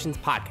Musicians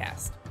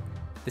podcast.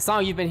 The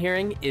song you've been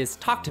hearing is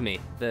Talk to Me,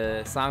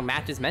 the song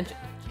Matt just mentioned.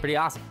 It's pretty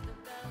awesome.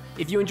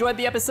 If you enjoyed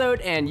the episode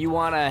and you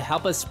want to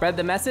help us spread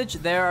the message,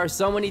 there are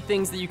so many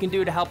things that you can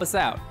do to help us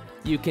out.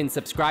 You can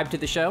subscribe to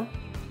the show.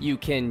 You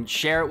can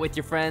share it with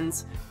your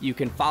friends. You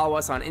can follow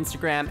us on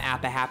Instagram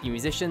at The Happy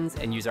Musicians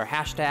and use our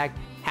hashtag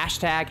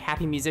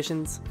Happy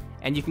Musicians.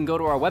 And you can go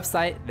to our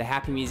website,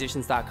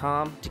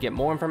 thehappymusicians.com, to get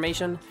more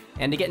information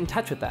and to get in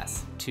touch with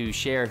us, to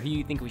share who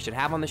you think we should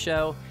have on the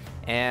show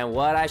and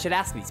what I should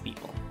ask these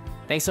people.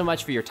 Thanks so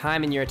much for your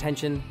time and your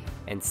attention,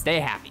 and stay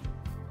happy.